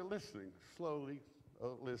started listening, slowly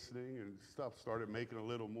listening, and stuff started making a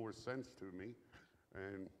little more sense to me.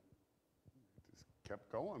 And just kept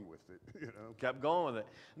going with it, Kept going with it.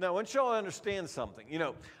 Now, I want y'all to understand something.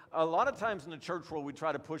 A lot of times in the church world, we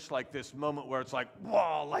try to push like this moment where it's like,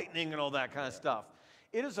 whoa, lightning and all that kind of stuff.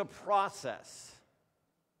 It is a process,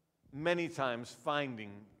 many times,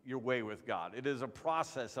 finding your way with God. It is a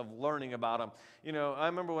process of learning about Him. I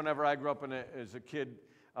remember whenever I grew up as a kid,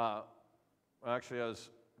 actually I was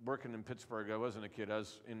working in Pittsburgh. I wasn't a kid. I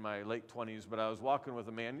was in my late 20s, but I was walking with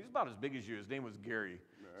a man. He's about as big as you. His name was Gary.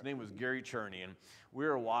 His name was Gary Cherney, and we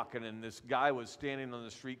were walking, and this guy was standing on the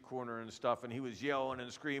street corner and stuff, and he was yelling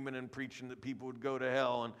and screaming and preaching that people would go to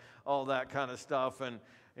hell and all that kind of stuff. And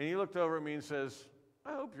he looked over at me and says,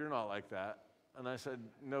 I hope you're not like that. And I said,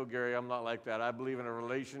 no, Gary, I'm not like that. I believe in a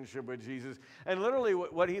relationship with Jesus. And literally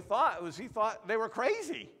what he thought they were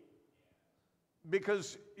crazy.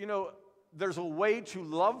 Because, there's a way to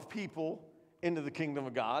love people into the kingdom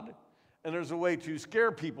of God, and there's a way to scare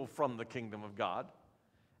people from the kingdom of God.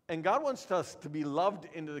 And God wants us to be loved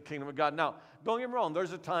into the kingdom of God. Now, don't get me wrong,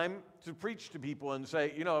 there's a time to preach to people and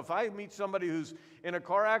say, if I meet somebody who's in a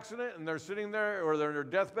car accident and they're sitting there or they're in their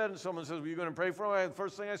deathbed and someone says, well, you're going to pray for them? The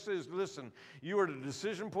first thing I say is, listen, you are at a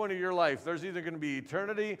decision point of your life. There's either going to be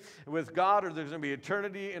eternity with God or there's going to be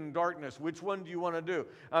eternity in darkness. Which one do you want to do?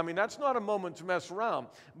 That's not a moment to mess around.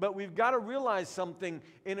 But we've got to realize something.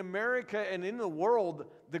 In America and in the world,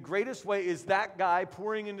 the greatest way is that guy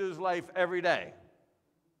pouring into his life every day.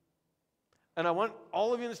 And I want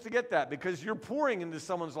all of you to get that, because you're pouring into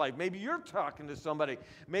someone's life. Maybe you're talking to somebody.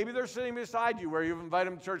 Maybe they're sitting beside you where you've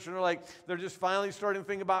invited them to church and they're just finally starting to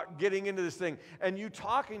think about getting into this thing. And you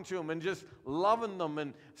talking to them and just loving them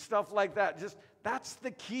and stuff like that. That's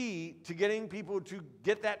the key to getting people to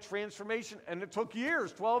get that transformation. And it took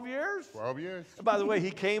years, 12 years. 12 years. By the way,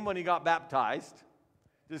 he came when he got baptized.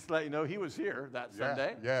 Just to let you know, he was here that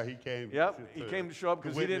Sunday. Yeah, he came. Yep, he came to show up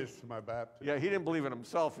because he didn't. Witness my baptism. Yeah, he didn't believe in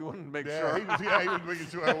himself. He wanted to make Yeah, sure. he was making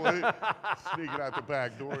sure I wasn't sneaking out the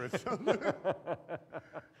back door or something.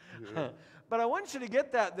 But I want you to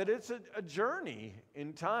get that it's a journey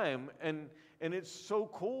in time, and it's so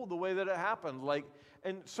cool the way that it happened. Like,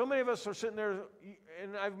 and so many of us are sitting there,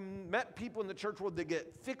 and I've met people in the church world that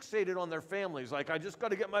get fixated on their families. Like, I just got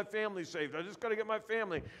to get my family saved. I just got to get my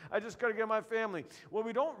family. I just got to get my family. What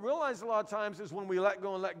we don't realize a lot of times is when we let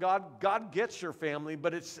go and let God, God gets your family,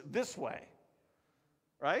 but it's this way,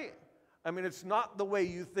 right? I mean, it's not the way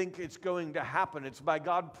you think it's going to happen. It's by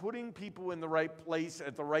God putting people in the right place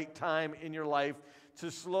at the right time in your life to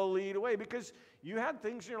slowly eat away. Because you had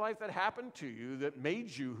things in your life that happened to you that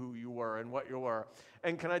made you who you were and what you were.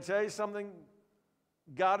 And can I tell you something?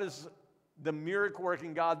 God is the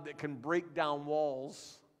miracle-working God that can break down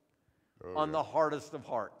walls on the hardest of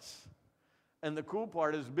hearts. And the cool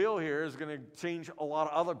part is Bill here is going to change a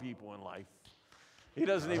lot of other people in life. He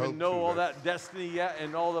doesn't even know all that destiny yet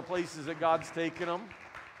and all the places that God's taken him.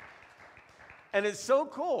 And it's so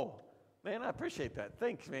cool. Man, I appreciate that.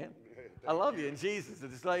 Thanks, man. I love you in Jesus, to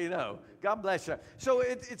just let you know. God bless you. So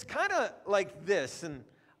it's kind of like this, and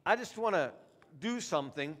I just want to do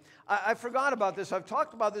something. I forgot about this. I've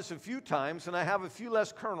talked about this a few times, and I have a few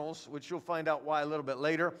less kernels, which you'll find out why a little bit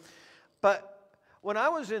later. But when I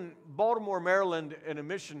was in Baltimore, Maryland, in a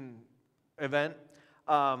mission event,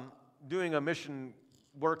 doing a mission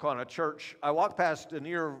work on a church, I walked past an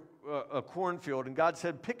ear of a cornfield, and God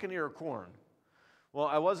said, pick an ear of corn. Well,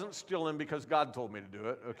 I wasn't stealing because God told me to do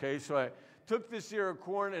it, okay? So I took this ear of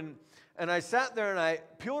corn, and I sat there, and I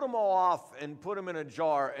peeled them all off and put them in a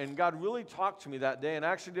jar, and God really talked to me that day, and I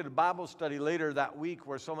actually did a Bible study later that week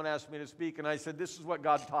where someone asked me to speak, and I said, this is what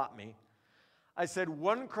God taught me. I said,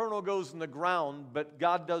 one kernel goes in the ground, but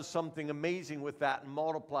God does something amazing with that and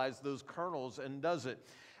multiplies those kernels and does it.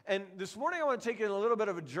 And this morning I want to take you on a little bit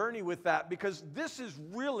of a journey with that, because this is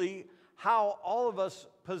really how all of us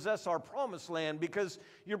possess our promised land, because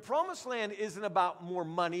your promised land isn't about more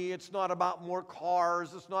money. It's not about more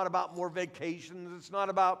cars. It's not about more vacations. It's not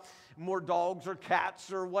about more dogs or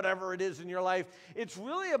cats or whatever it is in your life. It's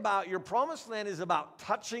really about, your promised land is about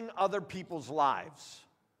touching other people's lives.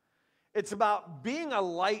 It's about being a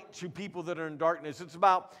light to people that are in darkness. It's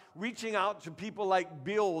about reaching out to people like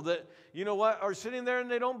Bill that, you know what, are sitting there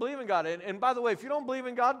and they don't believe in God. And by the way, if you don't believe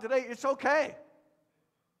in God today, it's okay.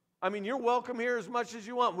 I mean, you're welcome here as much as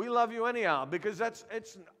you want. We love you anyhow, because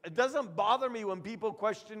it doesn't bother me when people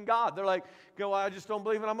question God. They're like, well, I just don't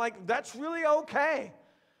believe it. I'm like, that's really okay.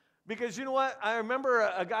 Because you know what? I remember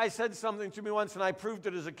a guy said something to me once, and I proved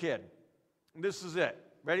it as a kid. This is it.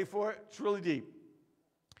 Ready for it? It's really deep.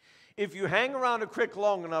 If you hang around a creek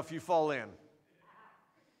long enough, you fall in.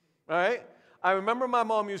 All right? I remember my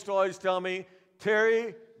mom used to always tell me,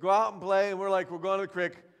 Terry, go out and play. And we're like, we're going to the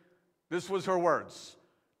creek. This was her words.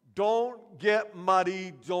 Don't get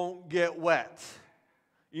muddy, don't get wet.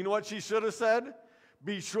 You know what she should have said?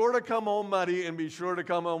 Be sure to come home muddy and be sure to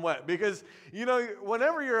come home wet. Because, you know,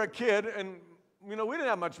 whenever you're a kid, and, you know, we didn't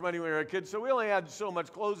have much money when we were a kid, so we only had so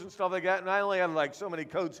much clothes and stuff like that, and I only had, like, so many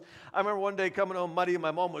coats. I remember one day coming home muddy, and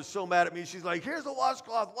my mom was so mad at me. She's like, here's a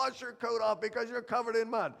washcloth, wash your coat off because you're covered in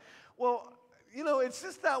mud. Well, you know, it's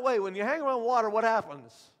just that way. When you hang around water, what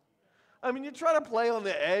happens? I mean, you try to play on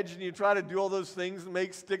the edge, and you try to do all those things and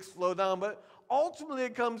make sticks flow down, but ultimately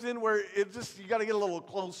it comes in where it just, you got to get a little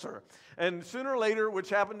closer. And sooner or later,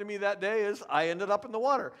 which happened to me that day, is I ended up in the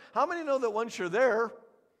water. How many know that once you're there,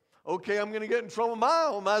 okay, I'm going to get in trouble,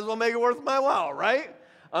 might as well make it worth my while, right?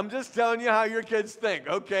 I'm just telling you how your kids think,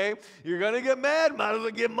 okay? You're going to get mad, might as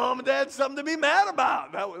well give mom and dad something to be mad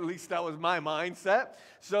about. At least that was my mindset.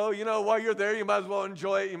 So, you know, while you're there, you might as well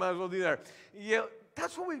enjoy it. You might as well be there. Yeah,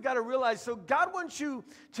 that's what we've got to realize. So God wants you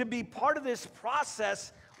to be part of this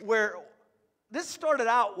process where this started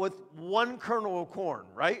out with one kernel of corn,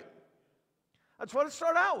 right? That's what it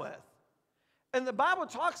started out with. And the Bible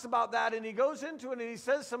talks about that, and he goes into it, and he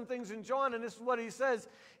says some things in John, and this is what he says.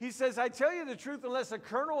 He says, I tell you the truth, unless a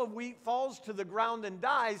kernel of wheat falls to the ground and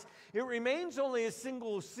dies, it remains only a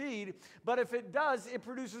single seed, but if it does, it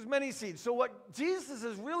produces many seeds. So what Jesus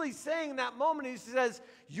is really saying in that moment, he says,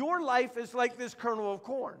 your life is like this kernel of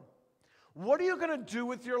corn. What are you going to do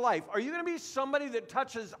with your life? Are you going to be somebody that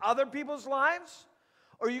touches other people's lives?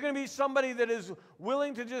 Or are you going to be somebody that is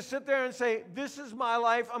willing to just sit there and say, this is my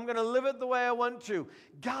life, I'm going to live it the way I want to?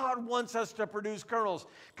 God wants us to produce kernels.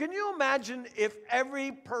 Can you imagine if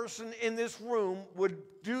every person in this room would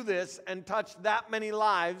do this and touch that many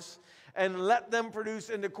lives and let them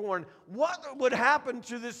produce into corn? What would happen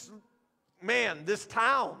to this man, this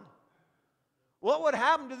town? What would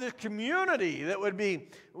happen to this community that would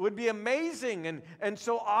be amazing and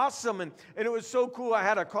so awesome? And it was so cool. I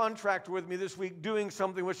had a contractor with me this week doing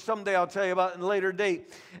something, which someday I'll tell you about in a later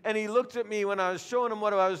date. And he looked at me when I was showing him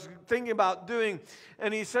what I was thinking about doing.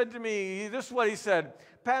 And he said to me, this is what he said,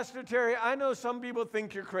 Pastor Terry, I know some people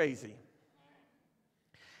think you're crazy.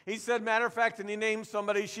 He said, matter of fact, and he named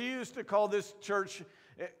somebody, she used to call this church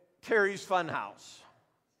Terry's Fun House.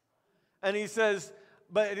 And he says,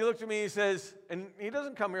 but he looked at me, he says, and he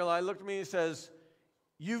doesn't come here a lot, he looked at me, he says,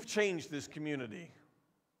 you've changed this community.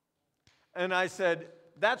 And I said,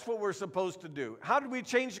 that's what we're supposed to do. How did we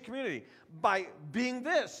change the community? By being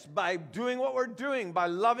this, by doing what we're doing, by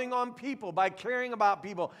loving on people, by caring about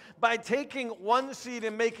people, by taking one seed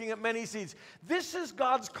and making it many seeds. This is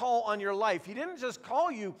God's call on your life. He didn't just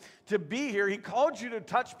call you to be here. He called you to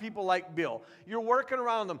touch people like Bill. You're working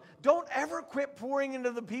around them. Don't ever quit pouring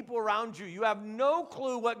into the people around you. You have no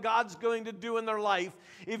clue what God's going to do in their life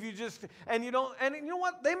if you just, and you don't, and you know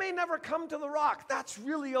what? They may never come to the rock. That's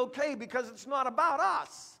really okay because it's not about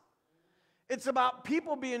us. It's about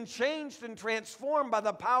people being changed and transformed by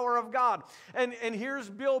the power of God. And here's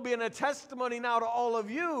Bill being a testimony now to all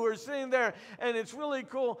of you who are sitting there, and it's really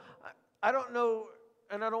cool. I don't know,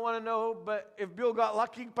 and I don't want to know, but if Bill got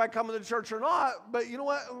lucky by coming to church or not, but you know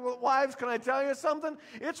what, wives, can I tell you something?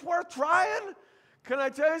 It's worth trying. Can I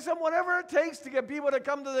tell you something? Whatever it takes to get people to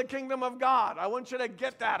come to the kingdom of God. I want you to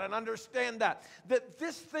get that and understand that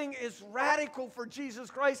this thing is radical for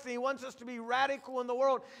Jesus Christ, and he wants us to be radical in the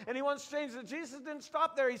world, and he wants to change it. Jesus didn't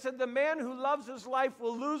stop there. He said, the man who loves his life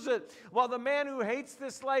will lose it, while the man who hates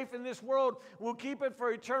this life in this world will keep it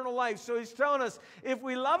for eternal life. So he's telling us, if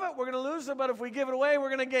we love it, we're going to lose it, but if we give it away, we're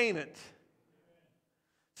going to gain it.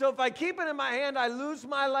 So if I keep it in my hand, I lose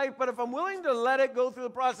my life. But if I'm willing to let it go through the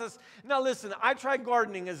process. Now listen, I tried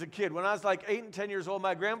gardening as a kid. When I was like 8 and 10 years old,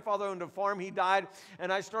 my grandfather owned a farm. He died,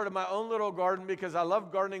 and I started my own little garden because I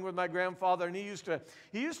loved gardening with my grandfather. And he used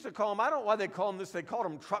to call them, I don't know why they call them this, they called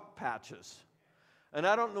them truck patches. And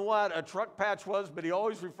I don't know what a truck patch was, but he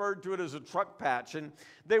always referred to it as a truck patch. And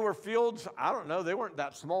they were fields, I don't know, they weren't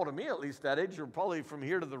that small to me, at least that age. You're probably from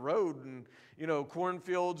here to the road and, you know,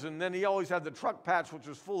 cornfields. And then he always had the truck patch, which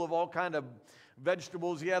was full of all kind of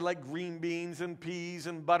vegetables. He had like green beans and peas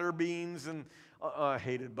and butter beans. And I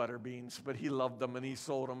hated butter beans, but he loved them and he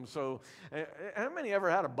sold them. So how many ever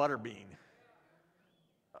had a butter bean?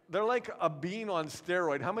 They're like a bean on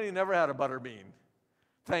steroid. How many never had a butter bean?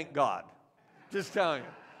 Thank God. Just telling you,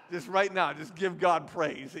 just right now, just give God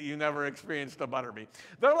praise that you never experienced a butter bean.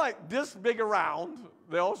 They're like this big around.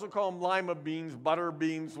 They also call them lima beans, butter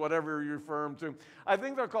beans, whatever you refer them to. I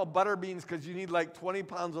think they're called butter beans because you need like 20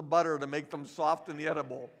 pounds of butter to make them soft and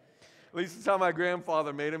edible. At least that's how my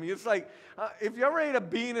grandfather made them. It's like, if you ever ate a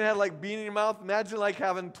bean and had like bean in your mouth, imagine like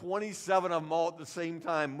having 27 of them all at the same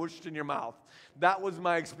time mushed in your mouth. That was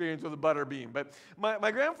my experience with a butter bean. But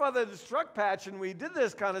my grandfather had this truck patch, and we did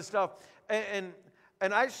this kind of stuff.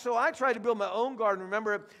 So I tried to build my own garden,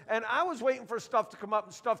 remember? And I was waiting for stuff to come up,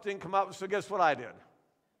 and stuff didn't come up. So guess what I did?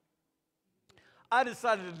 I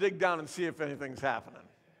decided to dig down and see if anything's happening.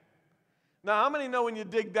 Now, how many know when you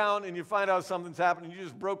dig down and you find out something's happening, you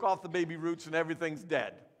just broke off the baby roots and everything's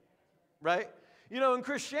dead, right? You know, in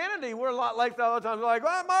Christianity, we're a lot like that all the time. We're like,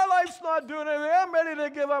 well, my life's not doing anything. I'm ready to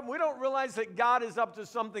give up. We don't realize that God is up to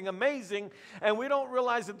something amazing, and we don't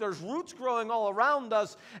realize that there's roots growing all around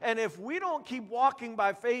us. And if we don't keep walking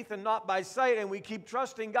by faith and not by sight, and we keep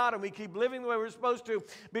trusting God and we keep living the way we're supposed to,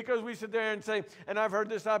 because we sit there and say, and I've heard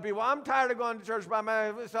this out of people, I'm tired of going to church by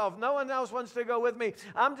myself. No one else wants to go with me.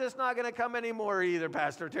 I'm just not going to come anymore either,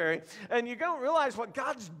 Pastor Terry. And you don't realize what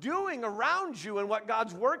God's doing around you and what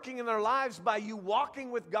God's working in their lives by you walking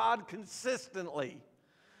with God consistently,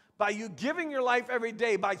 by you giving your life every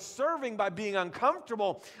day, by serving, by being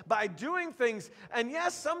uncomfortable, by doing things. And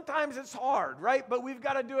yes, sometimes it's hard, right? But we've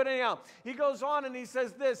got to do it anyhow. He goes on and he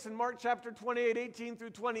says this in Mark chapter 28, 18 through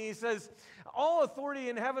 20. He says, all authority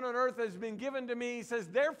in heaven and earth has been given to me. He says,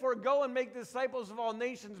 therefore go and make disciples of all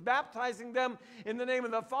nations, baptizing them in the name of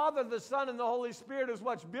the Father, the Son, and the Holy Spirit, as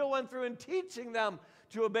what Bill went through, and teaching them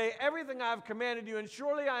to obey everything I have commanded you, and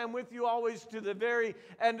surely I am with you always to the very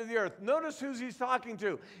end of the earth. Notice who he's talking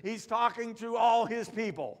to. He's talking to all his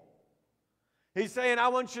people. He's saying, I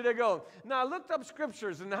want you to go. Now, I looked up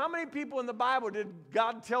scriptures, and how many people in the Bible did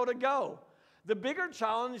God tell to go? The bigger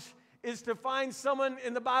challenge is to find someone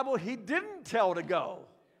in the Bible he didn't tell to go.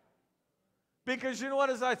 Because you know what,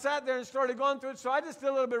 as I sat there and started going through it, so I just did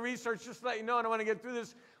a little bit of research just to let you know, and I want to get through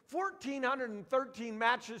this. 1,413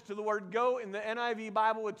 matches to the word go in the NIV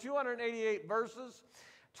Bible with 288 verses.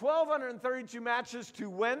 1,232 matches to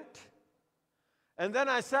went. And then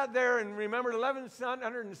I sat there and remembered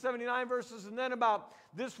 1,179 verses, and then about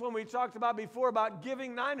this one we talked about before, about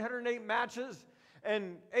giving, 908 matches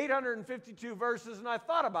and 852 verses, and I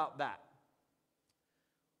thought about that.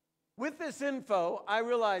 With this info, I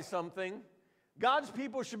realized something. God's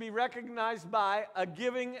people should be recognized by a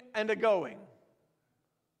giving and a going,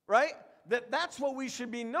 right? That's what we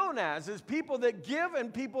should be known as, is people that give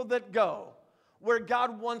and people that go, where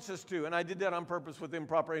God wants us to. And I did that on purpose with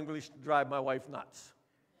improper English to drive my wife nuts.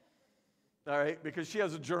 All right? Because she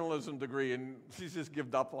has a journalism degree, and she's just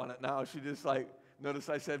gived up on it now. She just like, notice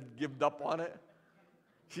I said gived up on it?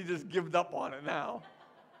 She just gived up on it now.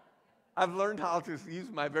 I've learned how to use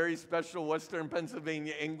my very special Western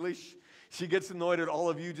Pennsylvania English. She gets annoyed at all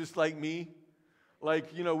of you just like me.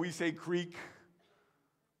 Like, you know, we say creek,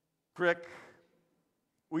 crick.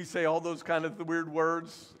 We say all those kind of weird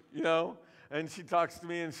words, you know. And she talks to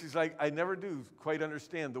me, and she's like, I never do quite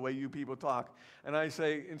understand the way you people talk. And I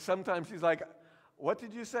say, and sometimes she's like, what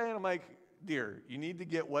did you say? And I'm like, dear, you need to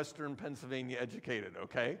get Western Pennsylvania educated,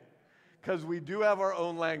 okay? Because we do have our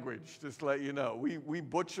own language, just to let you know. We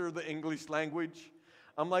butcher the English language.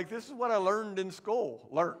 I'm like, this is what I learned in school.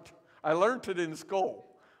 I learned it in school,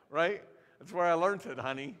 right? That's where I learned it,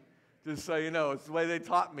 honey. Just so you know, it's the way they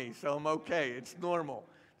taught me, so I'm okay. It's normal.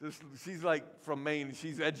 She's like from Maine.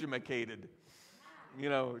 She's edumacated. You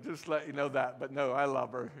know, just let you know that. But no, I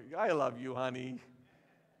love her. I love you, honey.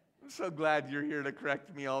 I'm so glad you're here to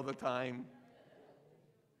correct me all the time.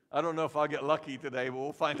 I don't know if I'll get lucky today, but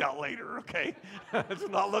we'll find out later, okay? It's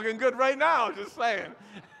not looking good right now, just saying.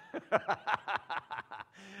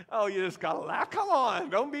 Oh, you just got to laugh. Come on.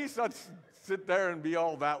 Don't be such, sit there and be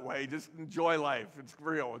all that way. Just enjoy life. It's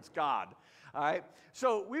real. It's God. All right?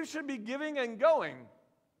 So we should be giving and going.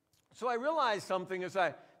 So I realized something as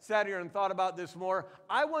I sat here and thought about this more.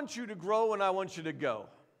 I want you to grow and I want you to go.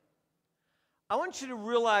 I want you to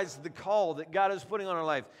realize the call that God is putting on our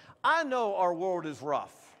life. I know our world is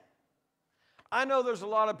rough. I know there's a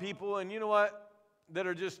lot of people, and you know what, that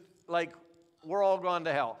are just like, we're all gone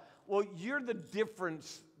to hell. Well, you're the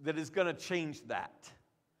difference that is going to change that.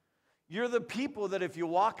 You're the people that if you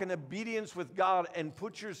walk in obedience with God and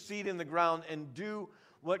put your seed in the ground and do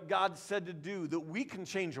what God said to do, that we can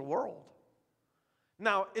change the world.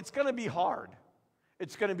 Now, it's going to be hard.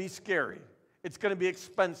 It's going to be scary. It's going to be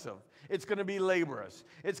expensive. It's going to be laborious.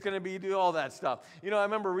 It's going to be do all that stuff. You know, I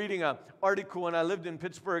remember reading an article when I lived in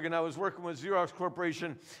Pittsburgh, and I was working with Xerox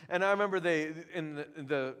Corporation, and I remember I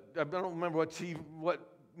don't remember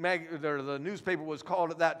the newspaper was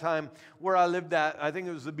called at that time where I lived at. I think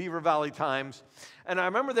it was the Beaver Valley Times. And I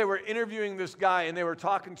remember they were interviewing this guy, and they were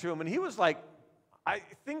talking to him, and he was like, I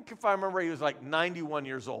think if I remember, he was like 91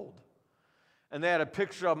 years old. And they had a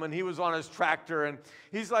picture of him, and he was on his tractor. And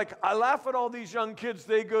he's like, I laugh at all these young kids.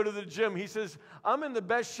 They go to the gym. He says, I'm in the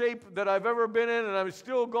best shape that I've ever been in, and I'm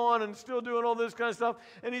still going and still doing all this kind of stuff.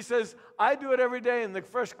 And he says, I do it every day in the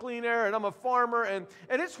fresh, clean air, and I'm a farmer, and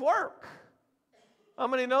it's work. How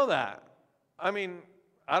many know that? I mean,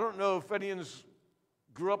 I don't know if any of us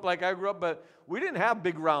grew up like I grew up, but we didn't have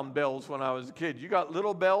big round bells when I was a kid. You got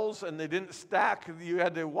little bells, and they didn't stack. You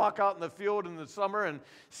had to walk out in the field in the summer and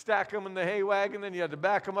stack them in the hay wagon. Then you had to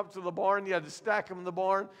back them up to the barn. You had to stack them in the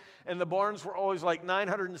barn. And the barns were always like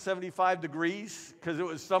 975 degrees because it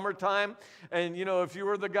was summertime. And, you know, if you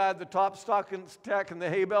were the guy at the top stacking the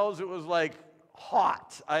hay bales, it was like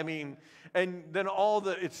hot. I mean, and then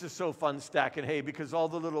it's just so fun stacking hay because all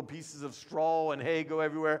the little pieces of straw and hay go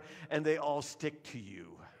everywhere, and they all stick to you.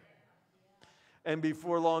 And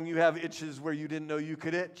before long, you have itches where you didn't know you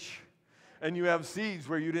could itch. And you have seeds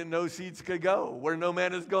where you didn't know seeds could go, where no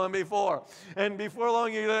man has gone before. And before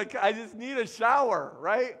long, you're like, I just need a shower,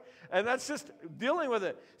 right? And that's just dealing with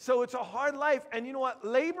it. So it's a hard life. And you know what?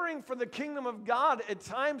 Laboring for the kingdom of God at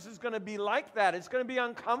times is going to be like that. It's going to be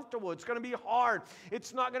uncomfortable. It's going to be hard.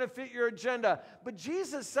 It's not going to fit your agenda. But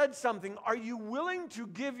Jesus said something. Are you willing to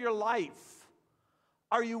give your life?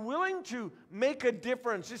 Are you willing to make a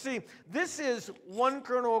difference? You see, this is one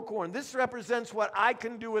kernel of corn. This represents what I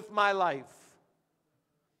can do with my life.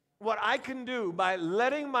 What I can do by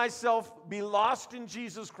letting myself be lost in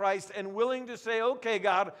Jesus Christ and willing to say, okay,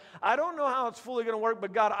 God, I don't know how it's fully going to work,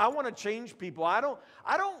 but God, I want to change people. I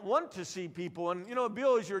don't want to see people. And, you know,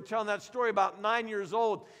 Bill, as you were telling that story about 9 years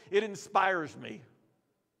old, it inspires me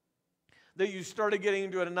that you started getting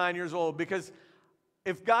into it at 9 years old, because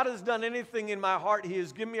if God has done anything in my heart, He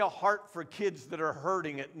has given me a heart for kids that are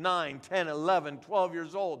hurting at 9, 10, 11, 12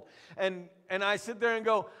 years old. And I sit there and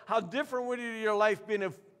go, how different would your life been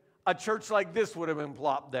if a church like this would have been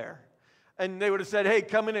plopped there? And they would have said, hey,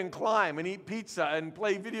 come in and climb and eat pizza and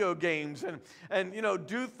play video games and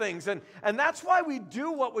do things. And that's why we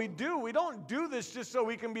do what we do. We don't do this just so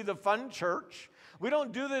we can be the fun church. We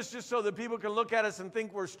don't do this just so that people can look at us and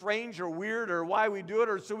think we're strange or weird or why we do it,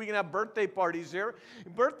 or so we can have birthday parties here.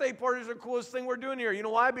 Birthday parties are the coolest thing we're doing here. You know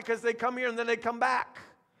why? Because they come here and then they come back.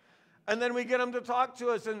 And then we get them to talk to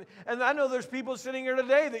us. And I know there's people sitting here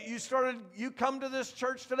today that you come to this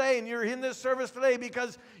church today and you're in this service today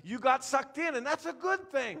because you got sucked in. And that's a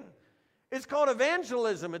good thing. It's called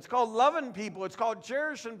evangelism. It's called loving people. It's called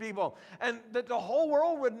cherishing people. And that the whole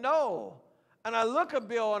world would know. And I look at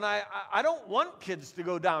Bill and I don't want kids to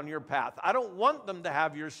go down your path. I don't want them to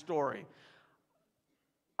have your story.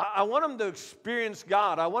 I want them to experience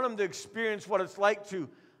God. I want them to experience what it's like to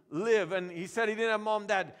live. And he said he didn't have mom and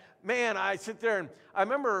dad. Man, I sit there and I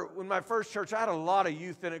remember when my first church, I had a lot of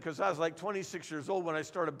youth in it because I was like 26 years old when I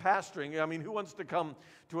started pastoring. I mean, who wants to come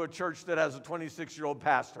to a church that has a 26-year-old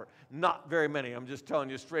pastor? Not very many, I'm just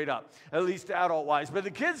telling you straight up, at least adult-wise. But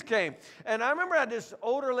the kids came, and I remember I had this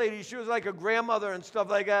older lady. She was like a grandmother and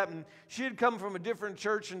stuff like that, and she had come from a different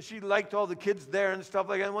church, and she liked all the kids there and stuff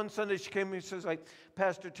like that. And one Sunday she came to me and says, like,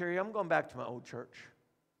 Pastor Terry, I'm going back to my old church.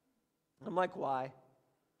 I'm like, why?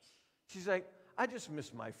 She's like, I just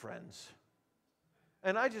miss my friends.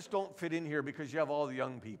 And I just don't fit in here because you have all the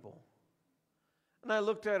young people. And I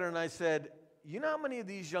looked at her and I said, you know how many of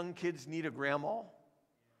these young kids need a grandma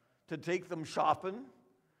to take them shopping,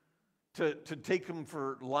 to take them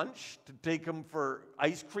for lunch, to take them for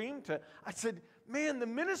ice cream? I said, man, the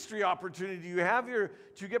ministry opportunity you have here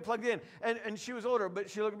to get plugged in. And she was older, but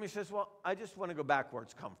she looked at me and says, well, I just want to go back where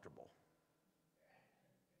it's comfortable.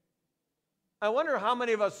 I wonder how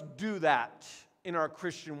many of us do that in our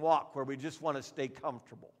Christian walk where we just want to stay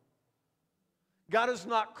comfortable. God has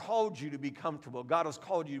not called you to be comfortable. God has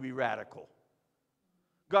called you to be radical.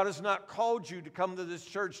 God has not called you to come to this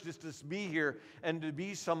church just to be here and to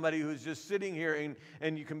be somebody who's just sitting here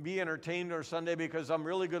and you can be entertained on Sunday because I'm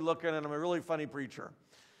really good looking and I'm a really funny preacher.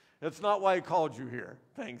 That's not why He called you here.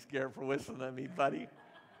 Thanks, Garrett, for whistling at me, buddy.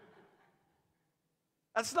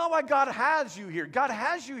 That's not why God has you here. God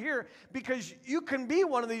has you here because you can be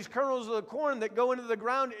one of these kernels of the corn that go into the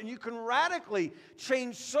ground and you can radically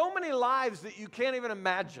change so many lives that you can't even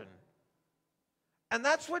imagine. And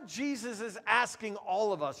that's what Jesus is asking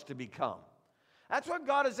all of us to become. That's what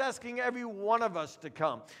God is asking every one of us to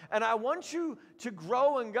come. And I want you to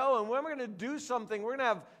grow and go. And when we're going to do something, we're going to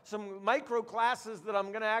have some micro classes that I'm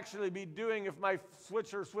going to actually be doing. If my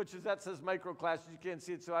switcher switches, that says micro classes. You can't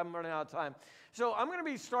see it, so I'm running out of time. So I'm going to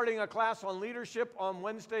be starting a class on leadership on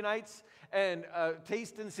Wednesday nights and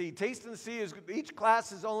Taste and See. Taste and See is, each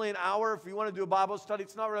class is only an hour. If you want to do a Bible study,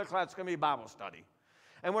 it's not really a class, it's going to be a Bible study.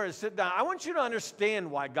 And we're going to sit down. I want you to understand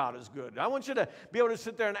why God is good. I want you to be able to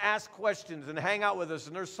sit there and ask questions and hang out with us.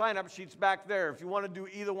 And there's sign-up sheets back there if you want to do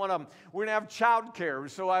either one of them. We're going to have child care.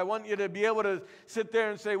 So I want you to be able to sit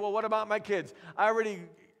there and say, well, what about my kids? I already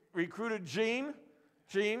recruited Jean.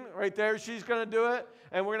 Jean, right there, she's going to do it.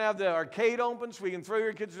 And we're going to have the arcade open so we can throw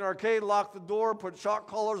your kids in the arcade, lock the door, put shock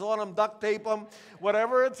collars on them, duct tape them,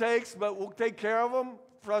 whatever it takes, but we'll take care of them.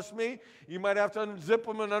 Trust me, you might have to unzip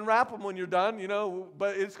them and unwrap them when you're done,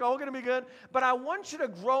 but it's all going to be good. But I want you to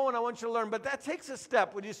grow and I want you to learn, but that takes a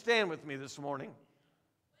step. Would you stand with me this morning?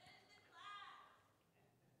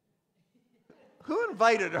 Who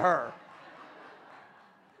invited her?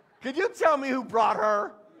 Could you tell me who brought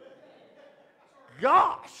her?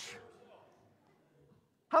 Gosh.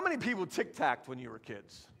 How many people tic-tacked when you were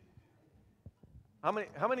kids? How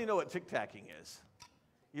many know what tic-tacking is?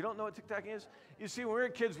 You don't know what tic-tacking is? You see, when we were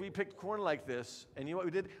kids, we picked corn like this, and you know what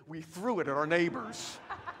we did? We threw it at our neighbors.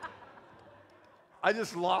 I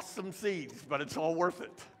just lost some seeds, but it's all worth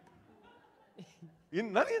it.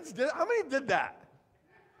 How many did that?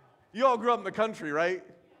 You all grew up in the country, right?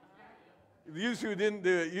 You who didn't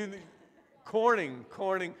do it, corning.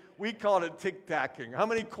 We called it tic-tacking. How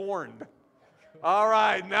many corned? All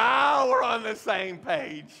right, now we're on the same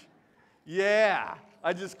page. Yeah,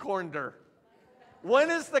 I just corned her.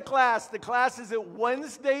 When is the class? The class is at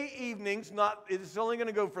Wednesday evenings. It's only going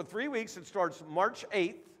to go for 3 weeks. It starts March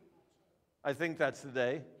 8th. I think that's the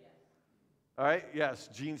day. All right? Yes,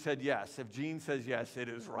 Jean said yes. If Jean says yes, it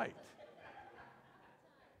is right.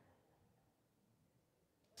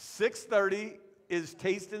 6:30 is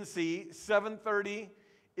Taste and See. 7:30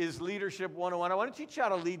 is Leadership 101. I want to teach you how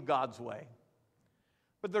to lead God's way.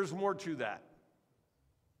 But there's more to that.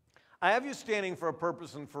 I have you standing for a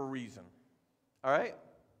purpose and for a reason. All right?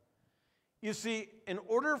 You see, in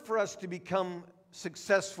order for us to become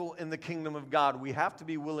successful in the kingdom of God, we have to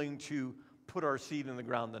be willing to put our seed in the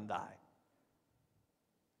ground and die.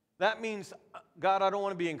 That means, God, I don't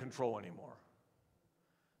want to be in control anymore.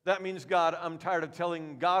 That means, God, I'm tired of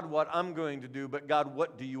telling God what I'm going to do, but God,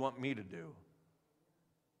 what do you want me to do?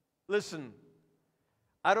 Listen,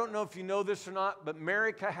 I don't know if you know this or not, but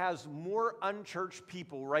America has more unchurched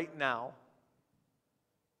people right now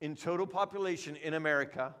in total population in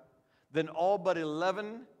America than all but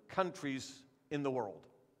 11 countries in the world.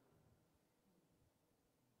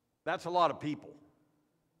 That's a lot of people.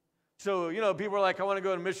 So, people are like, I want to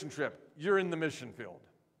go on a mission trip. You're in the mission field.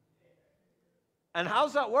 And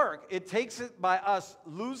how's that work? It takes it by us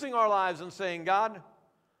losing our lives and saying, God,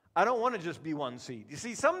 I don't want to just be one seed. You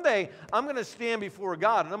see, someday I'm going to stand before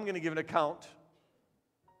God and I'm going to give an account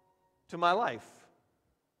to my life.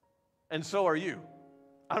 And so are you.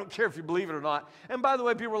 I don't care if you believe it or not. And by the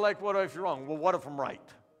way, people are like, what if you're wrong? Well, what if I'm right?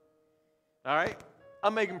 All right?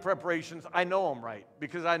 I'm making preparations. I know I'm right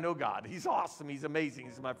because I know God. He's awesome. He's amazing.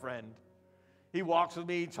 He's my friend. He walks with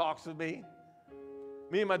me. He talks with me.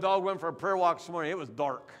 Me and my dog went for a prayer walk this morning. It was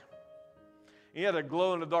dark. He had a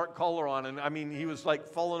glow-in-the-dark collar on, and he was like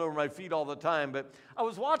falling over my feet all the time. But I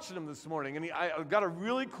was watching him this morning, and I got a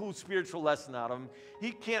really cool spiritual lesson out of him.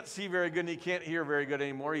 He can't see very good, and he can't hear very good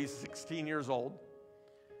anymore. He's 16 years old.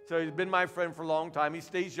 So he's been my friend for a long time. He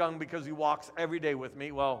stays young because he walks every day with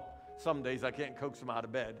me. Well, some days I can't coax him out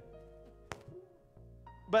of bed.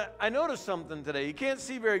 But I noticed something today. He can't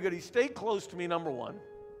see very good. He stayed close to me, number one.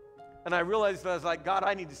 And I realized that I was like, God,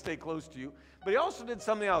 I need to stay close to you. But he also did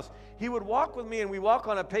something else. He would walk with me, and we walk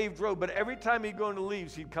on a paved road, but every time he'd go into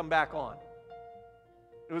leaves, he'd come back on.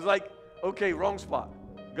 It was like, okay, wrong spot.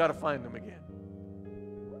 Got to find him again.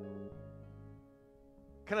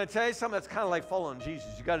 Can I tell you something? That's kind of like following Jesus.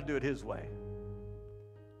 You got to do it his way.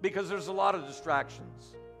 Because there's a lot of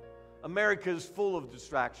distractions. America is full of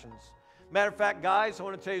distractions. Matter of fact, guys, I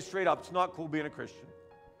want to tell you straight up, it's not cool being a Christian.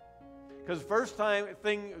 Because the first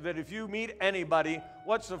thing that if you meet anybody,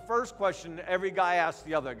 what's the first question every guy asks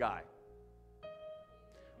the other guy?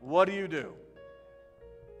 What do you do?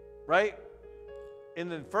 Right? In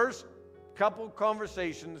the first couple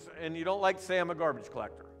conversations, and you don't like to say I'm a garbage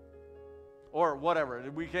collector. Or whatever.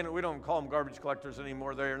 We don't call them garbage collectors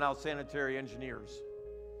anymore. They are now sanitary engineers.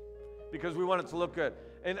 Because we want it to look good.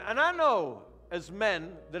 And I know as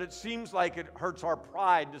men that it seems like it hurts our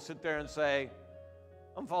pride to sit there and say,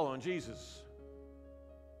 I'm following Jesus.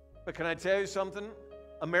 But can I tell you something?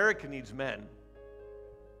 America needs men.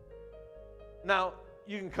 Now,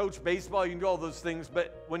 you can coach baseball, you can do all those things,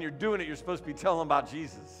 but when you're doing it, you're supposed to be telling them about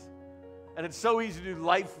Jesus. And it's so easy to do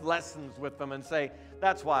life lessons with them and say,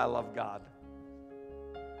 that's why I love God.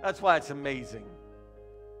 That's why it's amazing.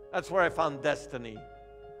 That's where I found destiny.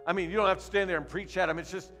 I mean, you don't have to stand there and preach at them.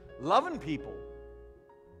 It's just loving people.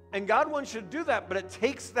 And God wants you to do that, but it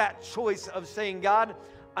takes that choice of saying, God,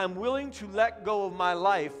 I'm willing to let go of my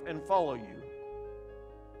life and follow you.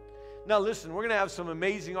 Now listen, we're going to have some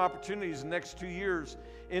amazing opportunities in the next 2 years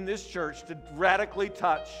in this church to radically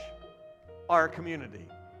touch our community.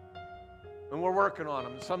 And we're working on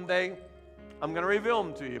them. Someday, I'm going to reveal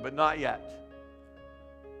them to you, but not yet.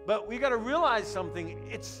 But we got to realize something.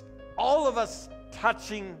 It's all of us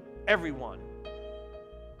touching everyone.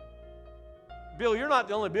 Bill, you're not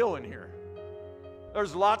the only Bill in here.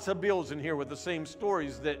 There's lots of Bills in here with the same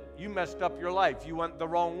stories that you messed up your life. You went the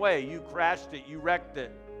wrong way. You crashed it. You wrecked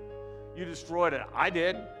it. You destroyed it. I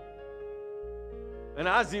did. And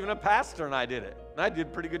I was even a pastor and I did it. And I did a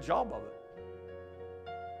pretty good job of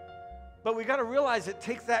it. But we got to realize it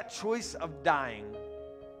takes that choice of dying.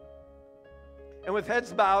 And with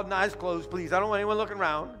heads bowed and eyes closed, please, I don't want anyone looking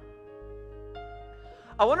around.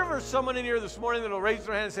 I wonder if there's someone in here this morning that will raise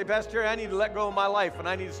their hand and say, Pastor Terry, I need to let go of my life, and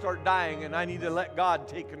I need to start dying, and I need to let God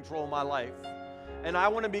take control of my life. And I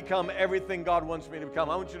want to become everything God wants me to become.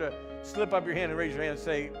 I want you to slip up your hand and raise your hand and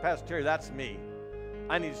say, Pastor Terry, that's me.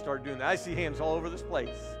 I need to start doing that. I see hands all over this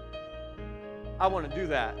place. I want to do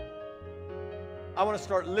that. I want to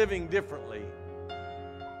start living differently.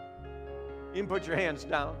 You can put your hands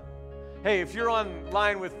down. Hey, if you're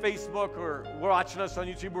online with Facebook or watching us on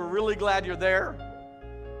YouTube, we're really glad you're there.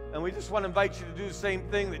 And we just want to invite you to do the same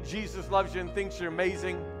thing, that Jesus loves you and thinks you're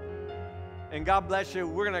amazing. And God bless you.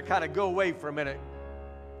 We're going to kind of go away for a minute.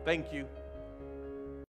 Thank you.